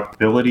switch out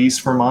abilities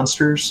for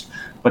monsters.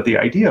 But the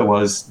idea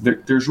was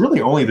there's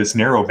really only this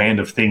narrow band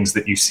of things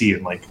that you see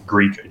in like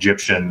Greek,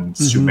 Egyptian,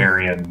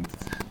 Sumerian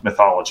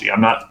mythology.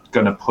 I'm not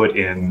going to put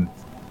in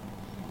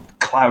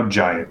cloud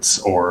giants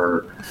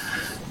or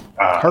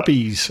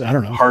harpies. I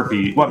don't know.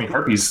 Harpies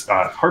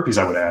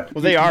I would add.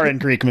 Well, they are in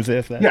Greek myth.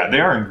 Yeah,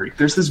 they are in Greek.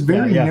 There's this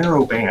very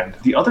narrow band.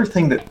 The other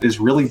thing that is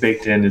really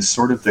baked in is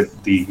sort of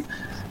the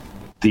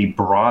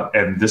broad,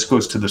 and this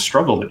goes to the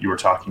struggle that you were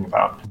talking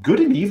about. Good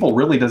and evil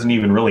really doesn't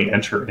even really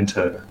enter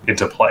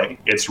into play.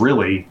 It's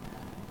really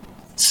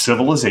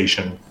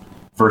civilization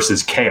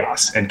versus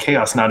chaos, and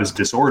chaos not as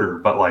disorder,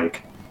 but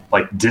like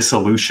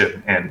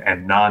dissolution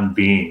and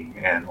non-being,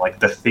 and like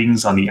the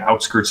things on the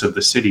outskirts of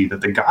the city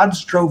that the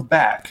gods drove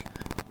back,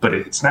 but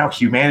it's now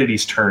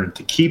humanity's turn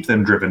to keep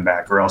them driven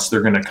back, or else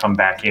they're going to come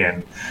back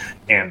in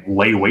and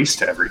lay waste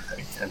to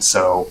everything. And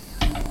so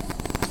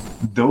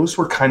those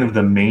were kind of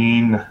the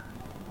main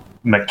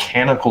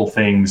mechanical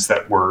things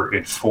that were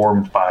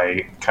informed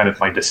by kind of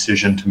my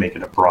decision to make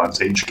it a Bronze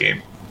Age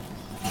game.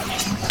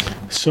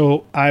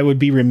 So I would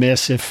be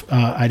remiss if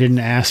I didn't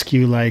ask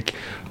you, like,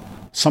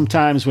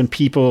 sometimes when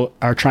people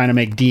are trying to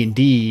make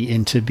D&D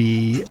into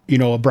be,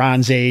 a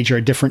Bronze Age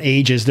or different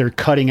ages, they're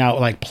cutting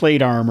out like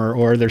plate armor,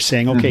 or they're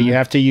saying, okay, you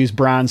have to use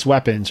bronze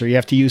weapons, or you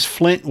have to use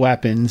flint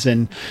weapons.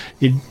 And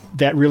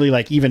that really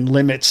like even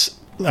limits,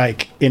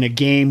 like in a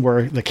game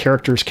where the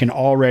characters can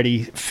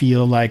already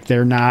feel like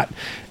they're not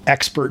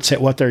experts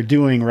at what they're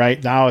doing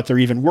right now, they're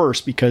even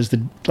worse because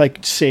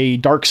say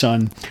Dark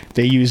Sun,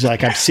 they use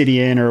like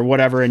obsidian or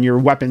whatever, and your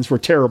weapons were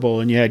terrible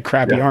and you had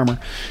crappy armor.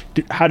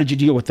 How did you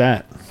deal with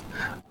that?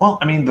 Well,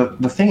 I mean,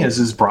 the thing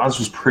is bronze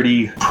was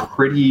pretty.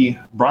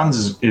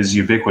 Bronze is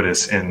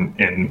ubiquitous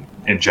in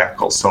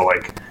Jackals. So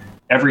like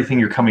everything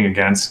you're coming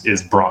against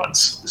is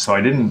bronze. So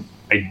I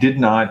did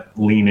not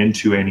lean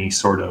into any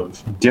sort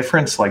of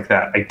difference like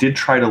that. I did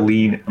try to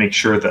make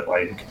sure that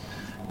like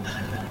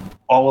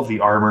all of the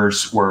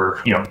armors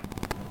were,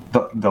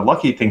 the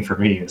lucky thing for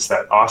me is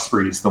that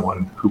Osprey is the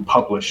one who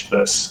published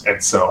this.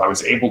 And so I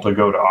was able to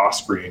go to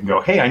Osprey and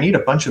go, hey, I need a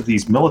bunch of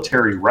these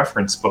military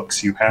reference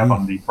books you have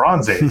on the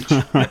Bronze Age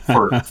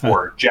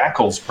for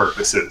Jackals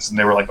purposes. And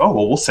they were like, oh,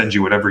 well, we'll send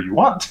you whatever you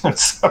want. And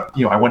so,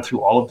 I went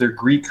through all of their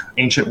Greek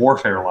ancient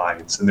warfare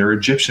lines and their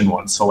Egyptian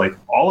ones. So like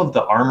all of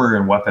the armor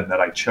and weapon that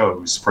I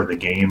chose for the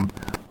game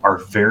are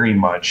very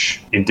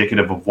much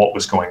indicative of what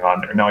was going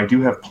on there. Now, I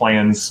do have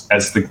plans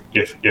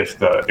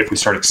if we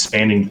start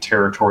expanding the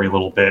territory a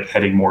little bit,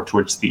 heading more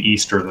towards the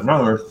east or the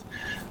north,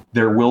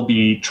 there will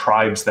be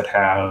tribes that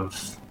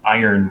have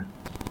iron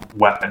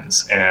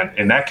weapons. And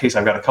in that case,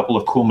 I've got a couple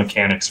of cool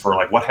mechanics for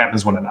like what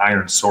happens when an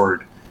iron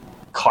sword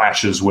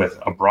clashes with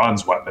a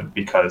bronze weapon,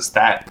 because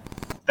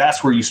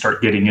that's where you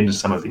start getting into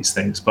some of these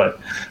things. But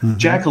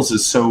Jackals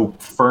is so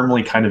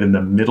firmly kind of in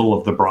the middle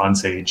of the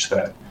Bronze Age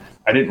that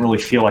I didn't really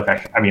feel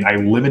like I mean, I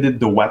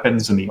limited the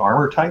weapons and the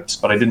armor types,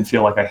 but I didn't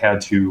feel like I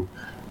had to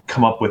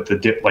come up with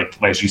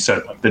like as you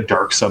said, like the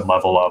dark sub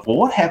level of, well,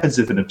 what happens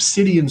if an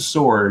obsidian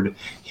sword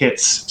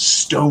hits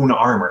stone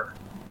armor?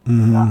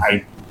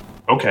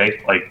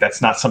 Okay, like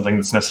that's not something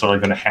that's necessarily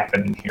going to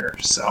happen in here.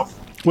 So,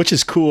 which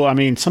is cool. I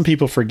mean, some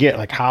people forget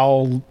like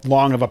how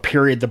long of a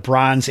period the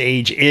Bronze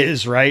Age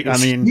is, right?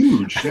 It's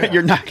huge. Yeah.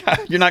 you're not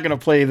going to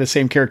play the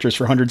same characters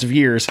for hundreds of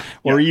years,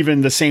 or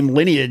even the same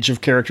lineage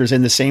of characters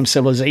in the same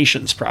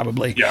civilizations,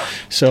 probably. Yeah.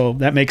 So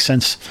that makes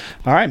sense.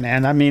 All right,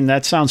 man. I mean,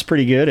 that sounds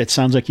pretty good. It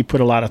sounds like you put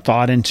a lot of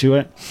thought into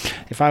it.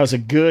 If I was a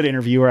good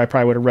interviewer, I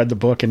probably would have read the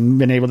book and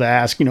been able to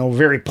ask,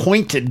 very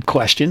pointed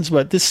questions.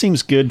 But this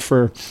seems good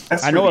for.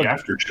 That's for the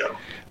after show.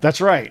 That's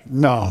right.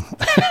 No,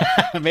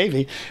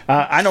 maybe.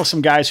 I know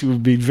some guys who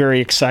would be very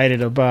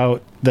excited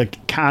about the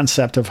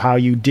concept of how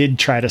you did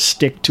try to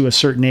stick to a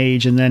certain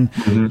age and then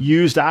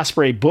used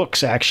Osprey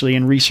books actually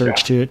in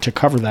research to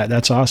cover that.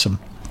 That's awesome.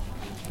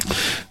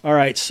 All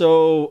right.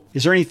 So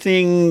is there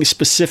anything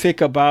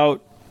specific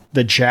about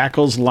the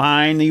Jackals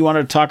line that you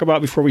wanted to talk about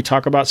before we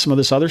talk about some of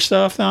this other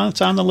stuff that's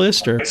on the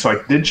list? Or so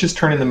I did just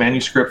turn in the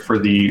manuscript for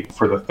the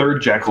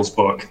third Jackals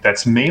book.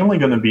 That's mainly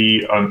going to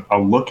be a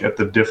look at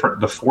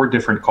the 4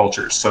 different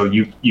cultures. So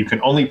you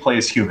can only play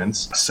as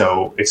humans.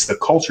 So it's the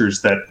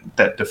cultures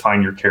that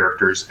define your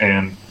characters,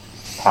 and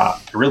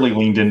really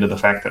leaned into the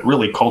fact that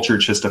really culture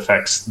just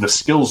affects the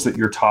skills that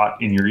you're taught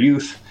in your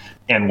youth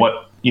and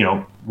what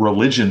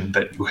religion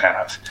that you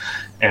have.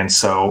 And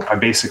so I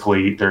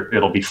basically,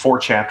 it'll be 4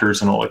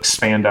 chapters, and it'll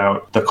expand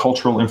out the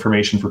cultural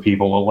information for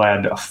people. It'll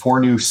add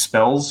 4 new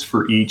spells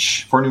 4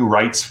 new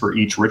rites for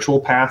each ritual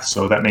path.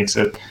 So that makes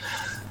it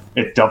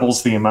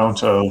doubles the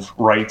amount of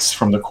rites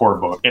from the core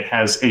book. It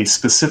has a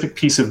specific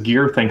piece of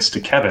gear thanks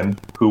to Kevin,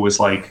 who was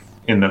like,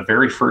 in the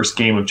very first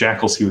game of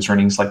Jackals he was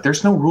running, he's like,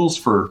 there's no rules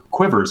for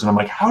quivers. And I'm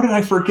like, how did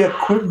I forget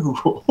quiver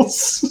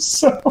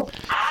rules?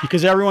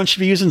 Because everyone should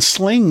be using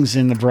slings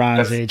in the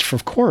Bronze Age,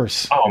 of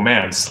course. Oh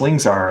man,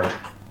 slings are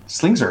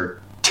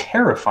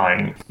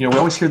terrifying. We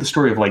always hear the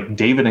story of like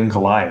David and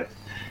Goliath,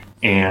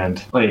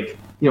 and like,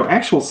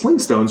 actual sling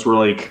stones were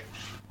like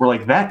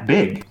that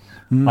big.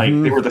 Like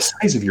they were the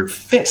size of your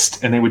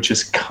fist, and they would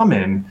just come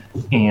in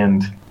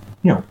and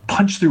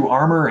punch through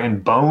armor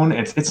and bone.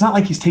 It's not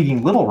like he's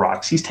taking little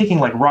rocks. He's taking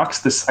like rocks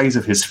the size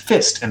of his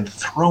fist and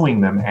throwing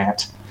them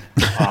at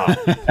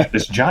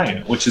this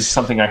giant, which is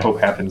something I hope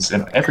happens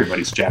in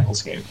everybody's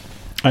Jackals game.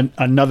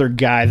 Another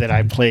guy that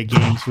I play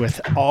games with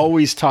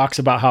always talks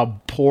about how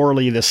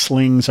poorly the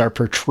slings are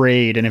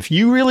portrayed. And if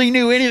you really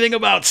knew anything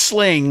about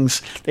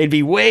slings, they'd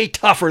be way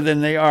tougher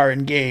than they are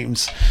in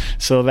games.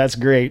 So that's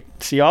great.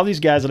 See, all these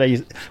guys that I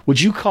use.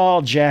 Would you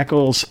call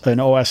Jackals an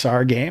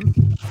OSR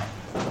game?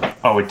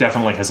 Oh, it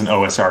definitely has an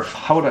OSR.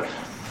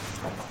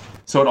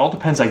 So it all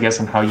depends, I guess,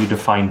 on how you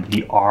define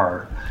the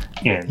R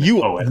in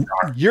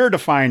OSR. You're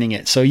defining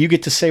it, so you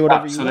get to say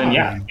whatever you want. So then,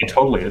 yeah, it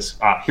totally is.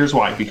 Here's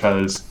why: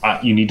 because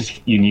you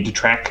need to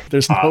track.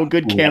 There's no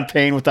good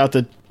campaign without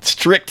the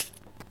strict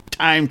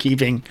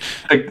timekeeping.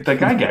 The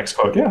Gygax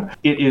book, yeah.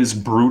 It is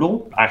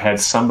brutal. I had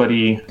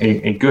somebody,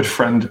 a good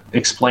friend,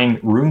 explain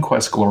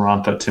RuneQuest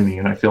Glorantha to me,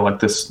 and I feel like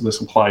this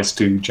applies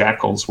to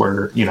Jackals,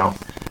 where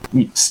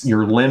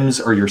your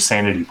limbs are your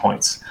sanity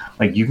points.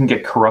 Like you can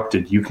get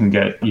corrupted, you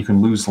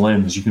can lose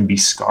limbs, you can be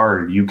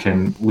scarred, you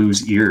can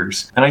lose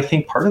ears. And I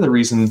think part of the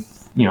reason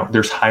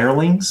there's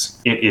hirelings,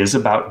 it is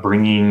about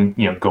bringing,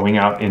 going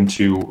out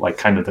into like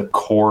kind of the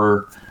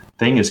core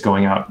thing is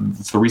going out.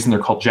 It's the reason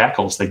they're called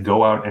Jackals. They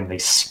go out and they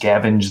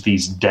scavenge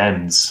these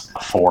dens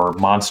for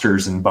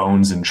monsters and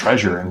bones and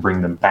treasure and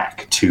bring them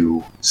back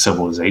to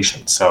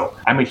civilization. So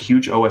I'm a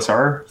huge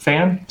OSR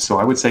fan. So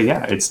I would say,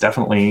 yeah, it's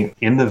definitely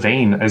in the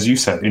vein, as you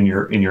said in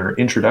your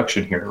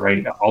introduction here,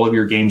 right? All of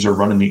your games are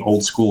run in the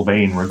old school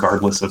vein,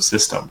 regardless of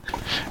system.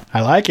 I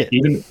like it.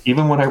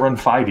 Even when I run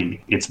 5e,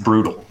 it's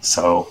brutal.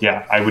 So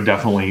yeah, I would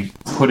definitely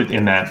put it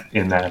in that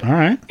All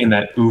right. in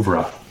that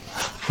oeuvre.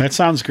 That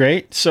sounds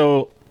great.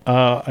 So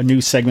a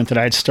new segment that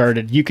I'd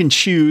started. You can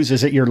choose,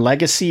 is it your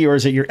legacy or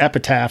is it your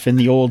epitaph in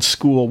the old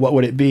school? What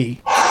would it be?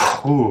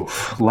 Ooh,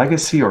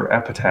 legacy or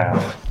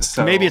epitaph?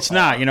 So, maybe it's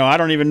not. I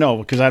don't even know,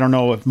 because I don't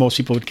know if most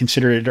people would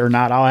consider it or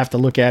not. I'll have to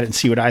look at it and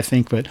see what I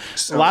think. But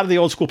a lot of the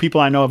old school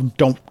people I know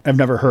have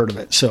never heard of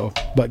it. So,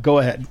 but go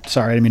ahead.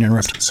 Sorry, I didn't mean to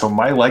interrupt. So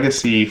my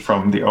legacy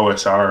from the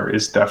OSR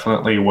is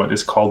definitely what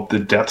is called the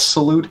death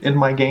salute in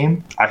my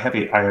game. I have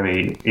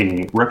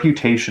a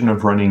reputation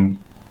of running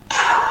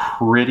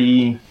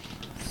pretty,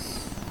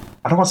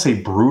 I don't want to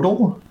say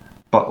brutal,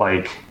 but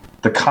like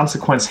the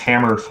consequence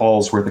hammer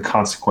falls where the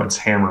consequence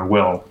hammer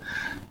will.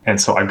 And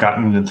so I've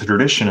gotten into the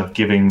tradition of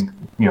giving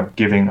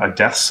a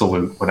death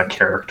salute when a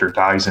character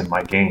dies in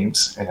my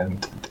games.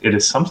 And it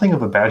is something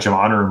of a badge of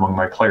honor among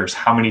my players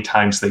how many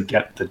times they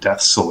get the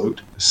death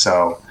salute.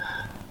 So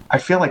I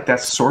feel like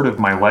that's sort of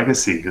my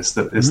legacy is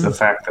the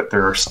fact that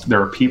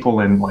there are people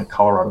in like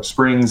Colorado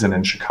Springs and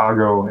in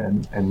Chicago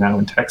and now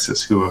in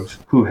Texas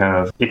who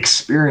have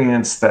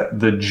experienced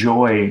the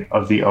joy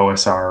of the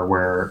OSR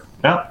where,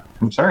 no,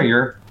 I'm sorry,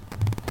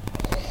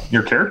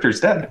 your character's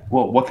dead.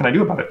 Well, what can I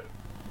do about it?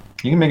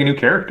 You can make a new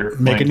character.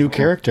 Make a new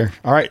character.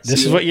 All right,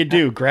 this is what you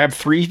do. Grab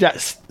 3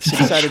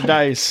 six-sided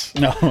dice.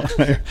 No,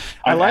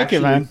 I like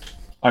it, man.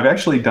 I've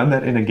actually done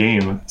that in a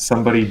game.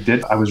 Somebody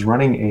did. I was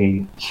running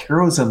a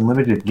Heroes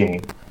Unlimited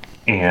game,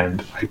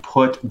 and I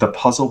put the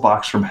puzzle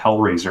box from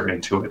Hellraiser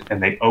into it,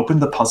 and they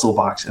opened the puzzle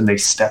box, and they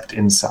stepped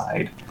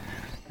inside.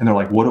 And they're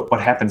like,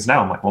 what happens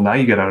now? I'm like, well, now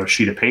you get out a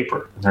sheet of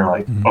paper. And they're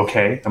like,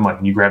 okay. I'm like,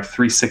 and you grab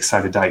 3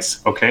 six-sided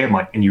dice. Okay. I'm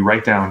like, and you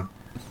write down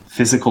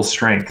physical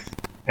strength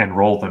and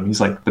roll them. He's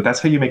like, but that's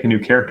how you make a new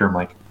character. I'm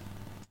like,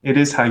 it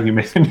is how you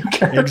make a new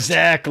character.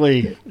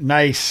 Exactly.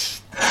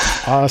 Nice.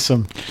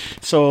 Awesome.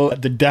 So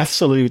the death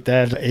salute,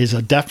 that is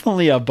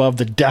definitely above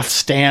the death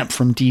stamp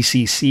from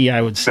DCC,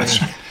 I would say.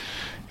 That's right.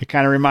 It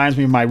kind of reminds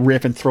me of my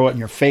rip and throw it in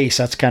your face.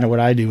 That's kind of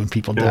what I do when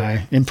people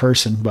die in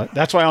person. But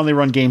that's why I only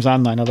run games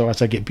online.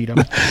 Otherwise, I get beat up.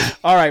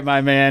 All right, my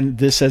man.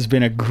 This has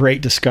been a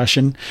great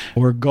discussion.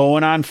 We're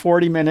going on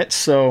 40 minutes,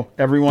 so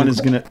everyone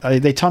is going to...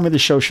 They tell me the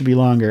show should be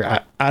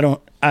longer. I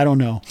don't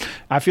know.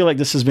 I feel like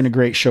this has been a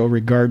great show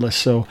regardless.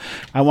 So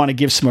I want to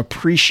give some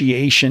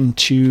appreciation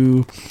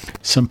to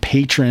some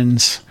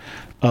patrons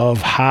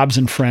of Hobbs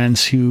and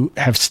Friends who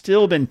have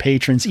still been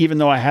patrons, even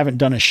though I haven't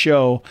done a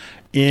show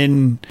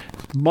in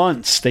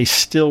months. They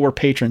still were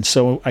patrons.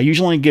 So I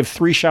usually only give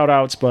 3 shout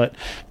outs, but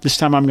this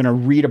time I'm going to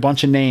read a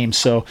bunch of names.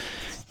 So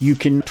you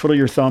can twiddle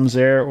your thumbs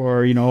there,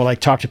 or,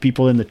 talk to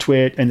people in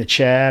the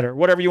chat, or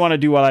whatever you want to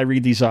do while I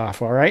read these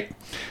off. All right.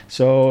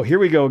 So here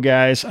we go,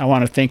 guys. I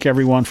want to thank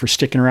everyone for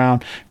sticking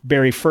around.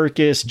 Barry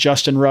Furcus,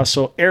 Justin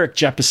Russell, Eric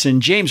Jeppesen,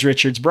 James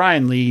Richards,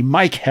 Brian Lee,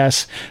 Mike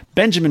Hess,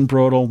 Benjamin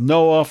Brodel,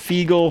 Noah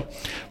Fiegel,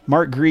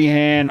 Mark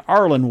Grehan,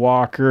 Arlen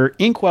Walker,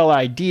 Inkwell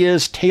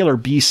Ideas, Taylor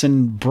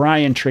Beeson,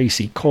 Brian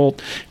Tracy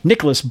Colt,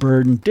 Nicholas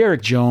Burden,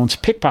 Derek Jones,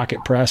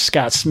 Pickpocket Press,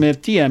 Scott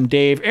Smith, DM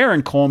Dave,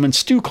 Aaron Coleman,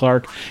 Stu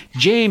Clark,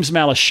 James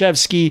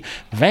Malashevsky,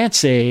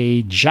 Vance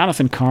A.,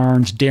 Jonathan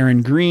Carnes,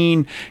 Darren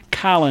Green,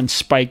 Colin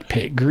Spike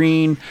Pit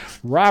Green,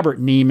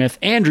 Robert Nemeth,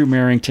 Andrew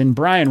Merrington,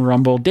 Brian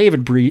Rumble,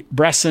 David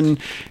Bresson,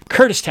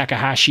 Curtis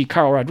Takahashi,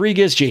 Carl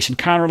Rodriguez, Jason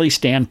Connerly,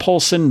 Stan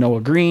Polson,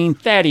 Noah Green,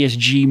 Thaddeus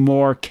G.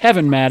 Moore,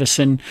 Kevin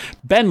Madison,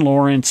 Ben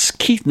Lawrence,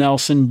 Keith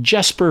Nelson,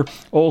 Jesper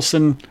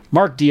Olson,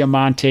 Mark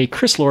Diamante,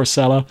 Chris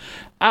Lorsella,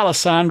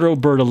 Alessandro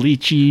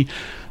Bertolici,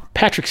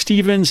 Patrick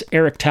Stevens,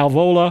 Eric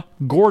Talvola,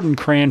 Gordon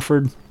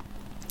Cranford,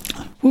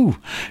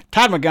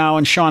 Todd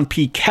McGowan, Sean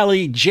P.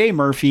 Kelly, Jay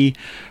Murphy,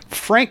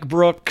 Frank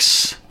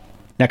Brooks,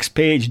 next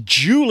page,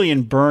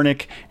 Julian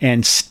Bernick,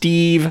 and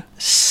Steve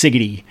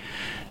Siggety.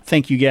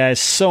 Thank you guys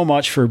so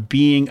much for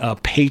being a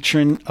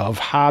patron of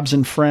Hobbs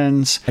and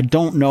Friends. I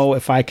don't know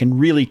if I can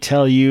really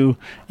tell you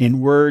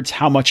in words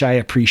how much I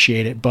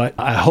appreciate it, but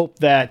I hope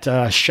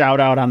that shout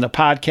out on the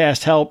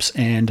podcast helps,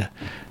 and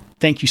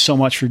thank you so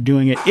much for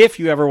doing it. If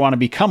you ever want to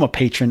become a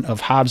patron of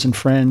Hobbs and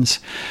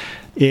Friends,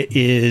 it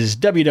is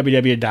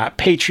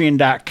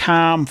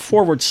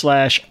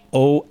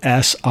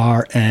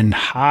www.patreon.com/OSRN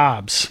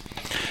Hobbs.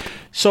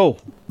 So,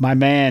 my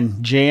man,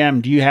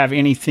 JM, do you have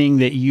anything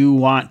that you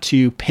want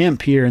to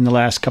pimp here in the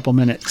last couple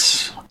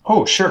minutes?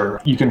 Oh,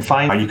 sure. You can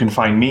find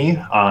me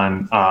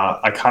on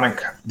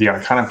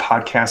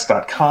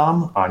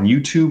iconicpodcast.com, on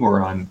YouTube,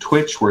 or on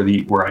Twitch. We're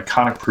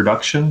Iconic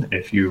Production.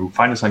 If you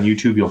find us on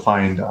YouTube, you'll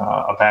find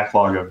a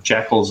backlog of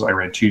Jackals. I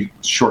ran 2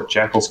 short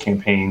Jackals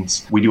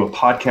campaigns. We do a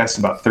podcast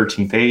about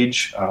 13th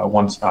Age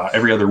once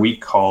every other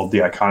week called the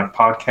Iconic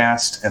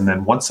Podcast, and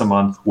then once a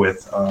month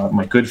with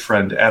my good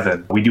friend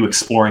Evan, we do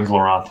Exploring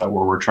Glorantha,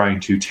 where we're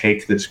trying to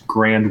take this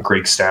grand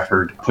Greg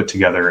Stafford put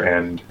together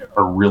and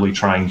are really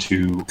trying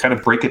to kind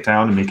of break it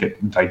down and make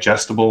it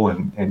digestible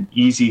and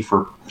easy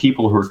for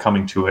people who are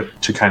coming to it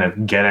to kind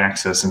of get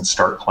access and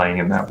start playing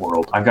in that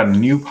world. I've got a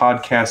new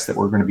podcast that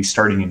we're going to be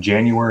starting in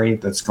January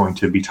that's going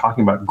to be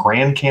talking about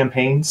grand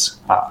campaigns.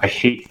 I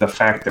hate the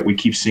fact that we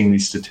keep seeing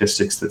these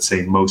statistics that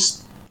say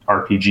most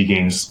RPG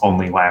games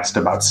only last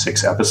about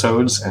 6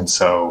 episodes. And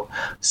so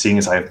seeing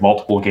as I have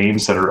multiple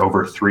games that are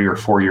over 3 or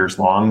 4 years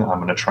long, I'm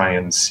going to try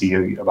and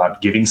see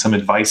about giving some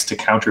advice to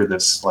counter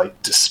this like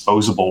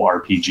disposable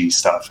RPG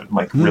stuff and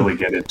really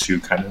get into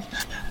kind of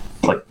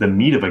like the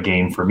meat of a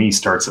game for me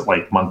starts at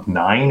like month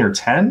 9 or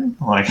 10.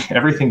 Like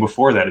everything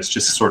before that is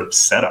just sort of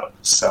setup.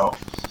 So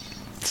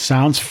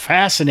sounds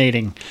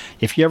fascinating.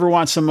 If you ever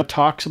want some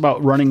talks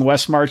about running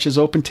West March's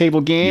open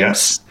table games,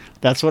 yes,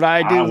 that's what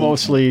I do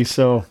mostly.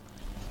 So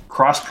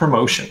cross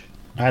promotion.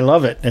 I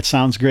love it. It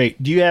sounds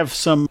great. Do you have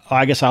some,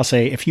 I guess I'll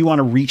say, if you want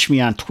to reach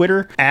me on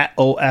Twitter at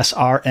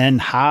OSRN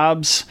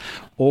Hobbs,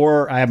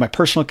 or I have my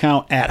personal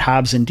account at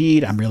Hobbs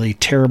Indeed. I'm really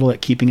terrible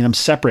at keeping them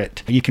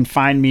separate. You can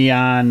find me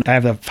I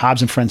have the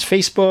Hobbs and Friends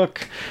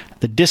Facebook,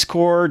 the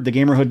Discord, the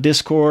Gamerhood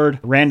Discord,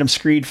 Random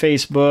Screed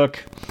Facebook,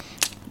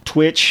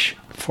 Twitch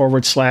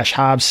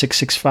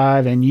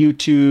 /Hobbs665, and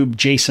YouTube,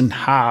 Jason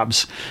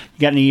Hobbs. You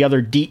got any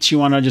other deets you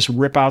want to just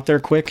rip out there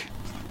quick?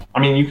 I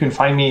mean, you can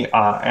find me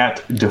at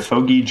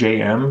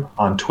DeFogeyJM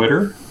on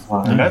Twitter.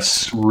 And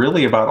that's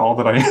really about all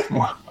that I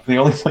am. the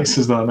only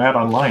places that I'm at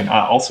online.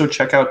 Also,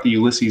 check out the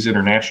Ulysses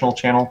International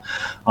channel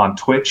on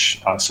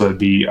Twitch. So it'd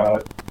be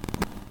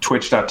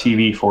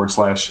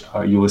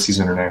twitch.tv/Ulysses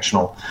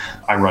International.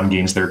 I run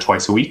games there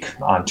twice a week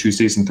on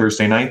Tuesdays and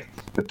Thursday night.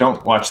 But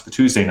don't watch the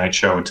Tuesday night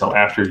show until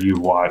after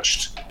you've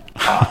watched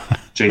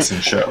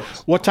Jason's show.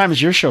 What time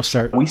does your show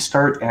start? We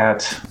start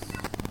at...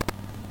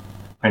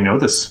 I know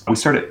this. We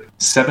start at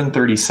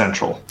 7:30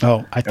 Central.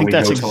 Oh, I think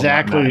that's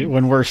exactly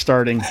when we're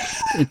starting.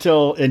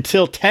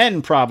 until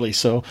 10 probably.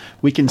 So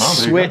we can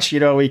switch.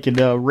 We could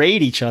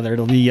raid each other.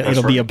 It'll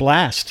be a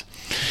blast.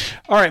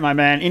 All right, my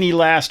man. Any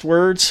last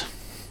words?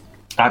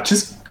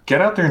 Just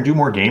get out there and do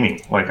more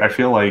gaming. I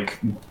feel like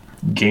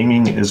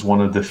gaming is one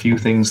of the few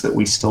things that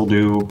we still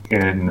do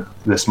in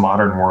this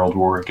modern world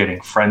where we're getting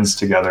friends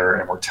together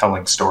and we're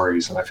telling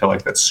stories, and I feel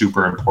like that's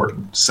super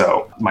important.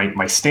 So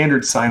my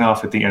standard sign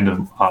off at the end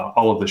of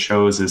all of the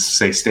shows is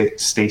stay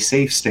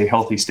safe, stay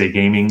healthy, stay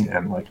gaming,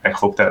 and I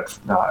hope that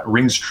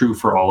rings true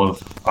for all of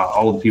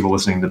the people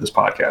listening to this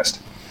podcast.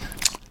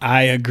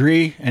 I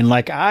agree, and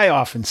like I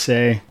often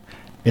say,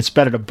 it's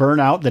better to burn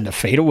out than to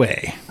fade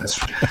away. That's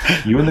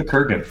you and the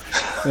Kurgan.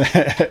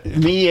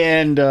 Me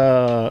and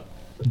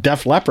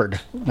Def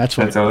Leppard. That's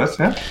where it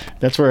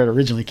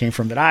originally came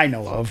from that I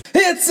know of.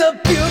 It's a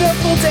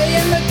beautiful day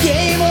in the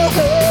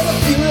neighborhood, a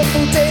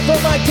beautiful day for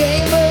my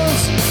gamers.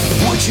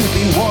 Would you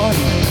be one?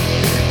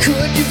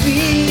 Could you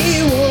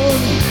be one?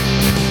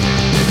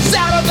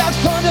 Shout about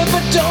thunder,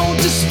 but don't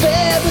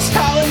despair. This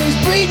colony's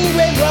breeding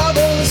great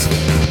robbers.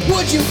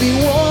 Would you be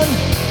one?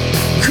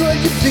 Could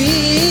you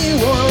be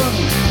one?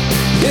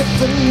 If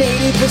the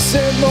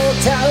 80%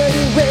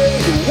 mortality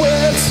rate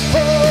works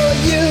for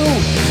you,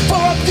 for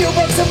a few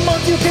bucks a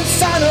month you can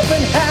sign up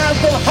and have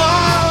the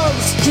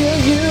Hobbs kill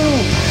you.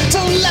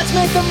 So let's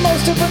make the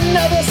most of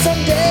another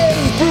Sunday.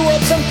 Brew up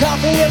some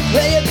coffee and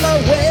play it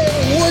my way.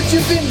 Would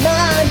you be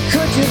mine?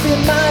 Could you be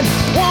mine?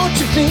 Won't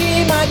you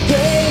be my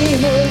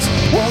gamers?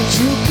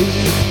 Won't you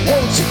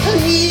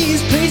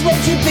please,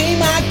 won't you be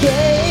my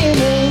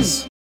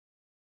gamers?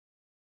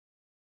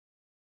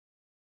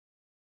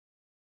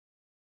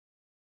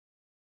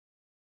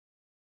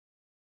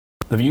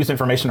 The views,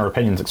 information, or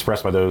opinions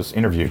expressed by those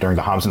interviewed during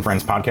the Hobbs &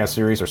 Friends podcast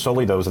series are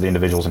solely those of the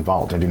individuals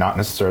involved and do not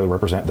necessarily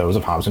represent those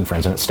of Hobbs &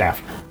 Friends and its staff.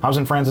 Hobbs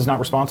 & Friends is not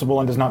responsible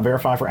and does not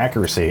verify for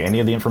accuracy any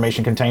of the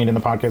information contained in the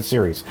podcast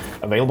series,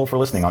 available for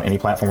listening on any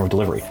platform of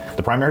delivery.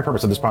 The primary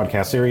purpose of this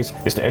podcast series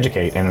is to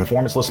educate and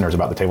inform its listeners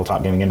about the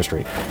tabletop gaming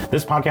industry.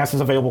 This podcast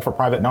is available for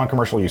private,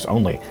 non-commercial use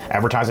only.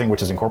 Advertising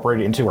which is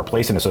incorporated into or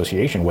placed in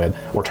association with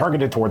or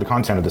targeted toward the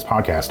content of this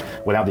podcast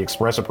without the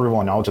express approval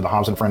and knowledge of the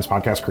Hobbs & Friends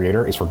podcast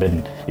creator is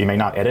forbidden. You may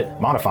not edit,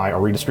 modify, or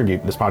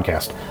redistribute this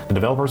podcast. The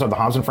developers of the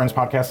Hobbs & Friends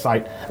podcast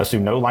site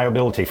assume no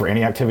liability for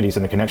any activities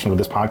in the connection with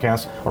this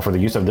podcast or for the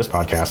use of this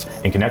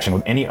podcast in connection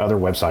with any other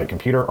website,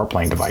 computer, or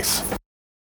playing device.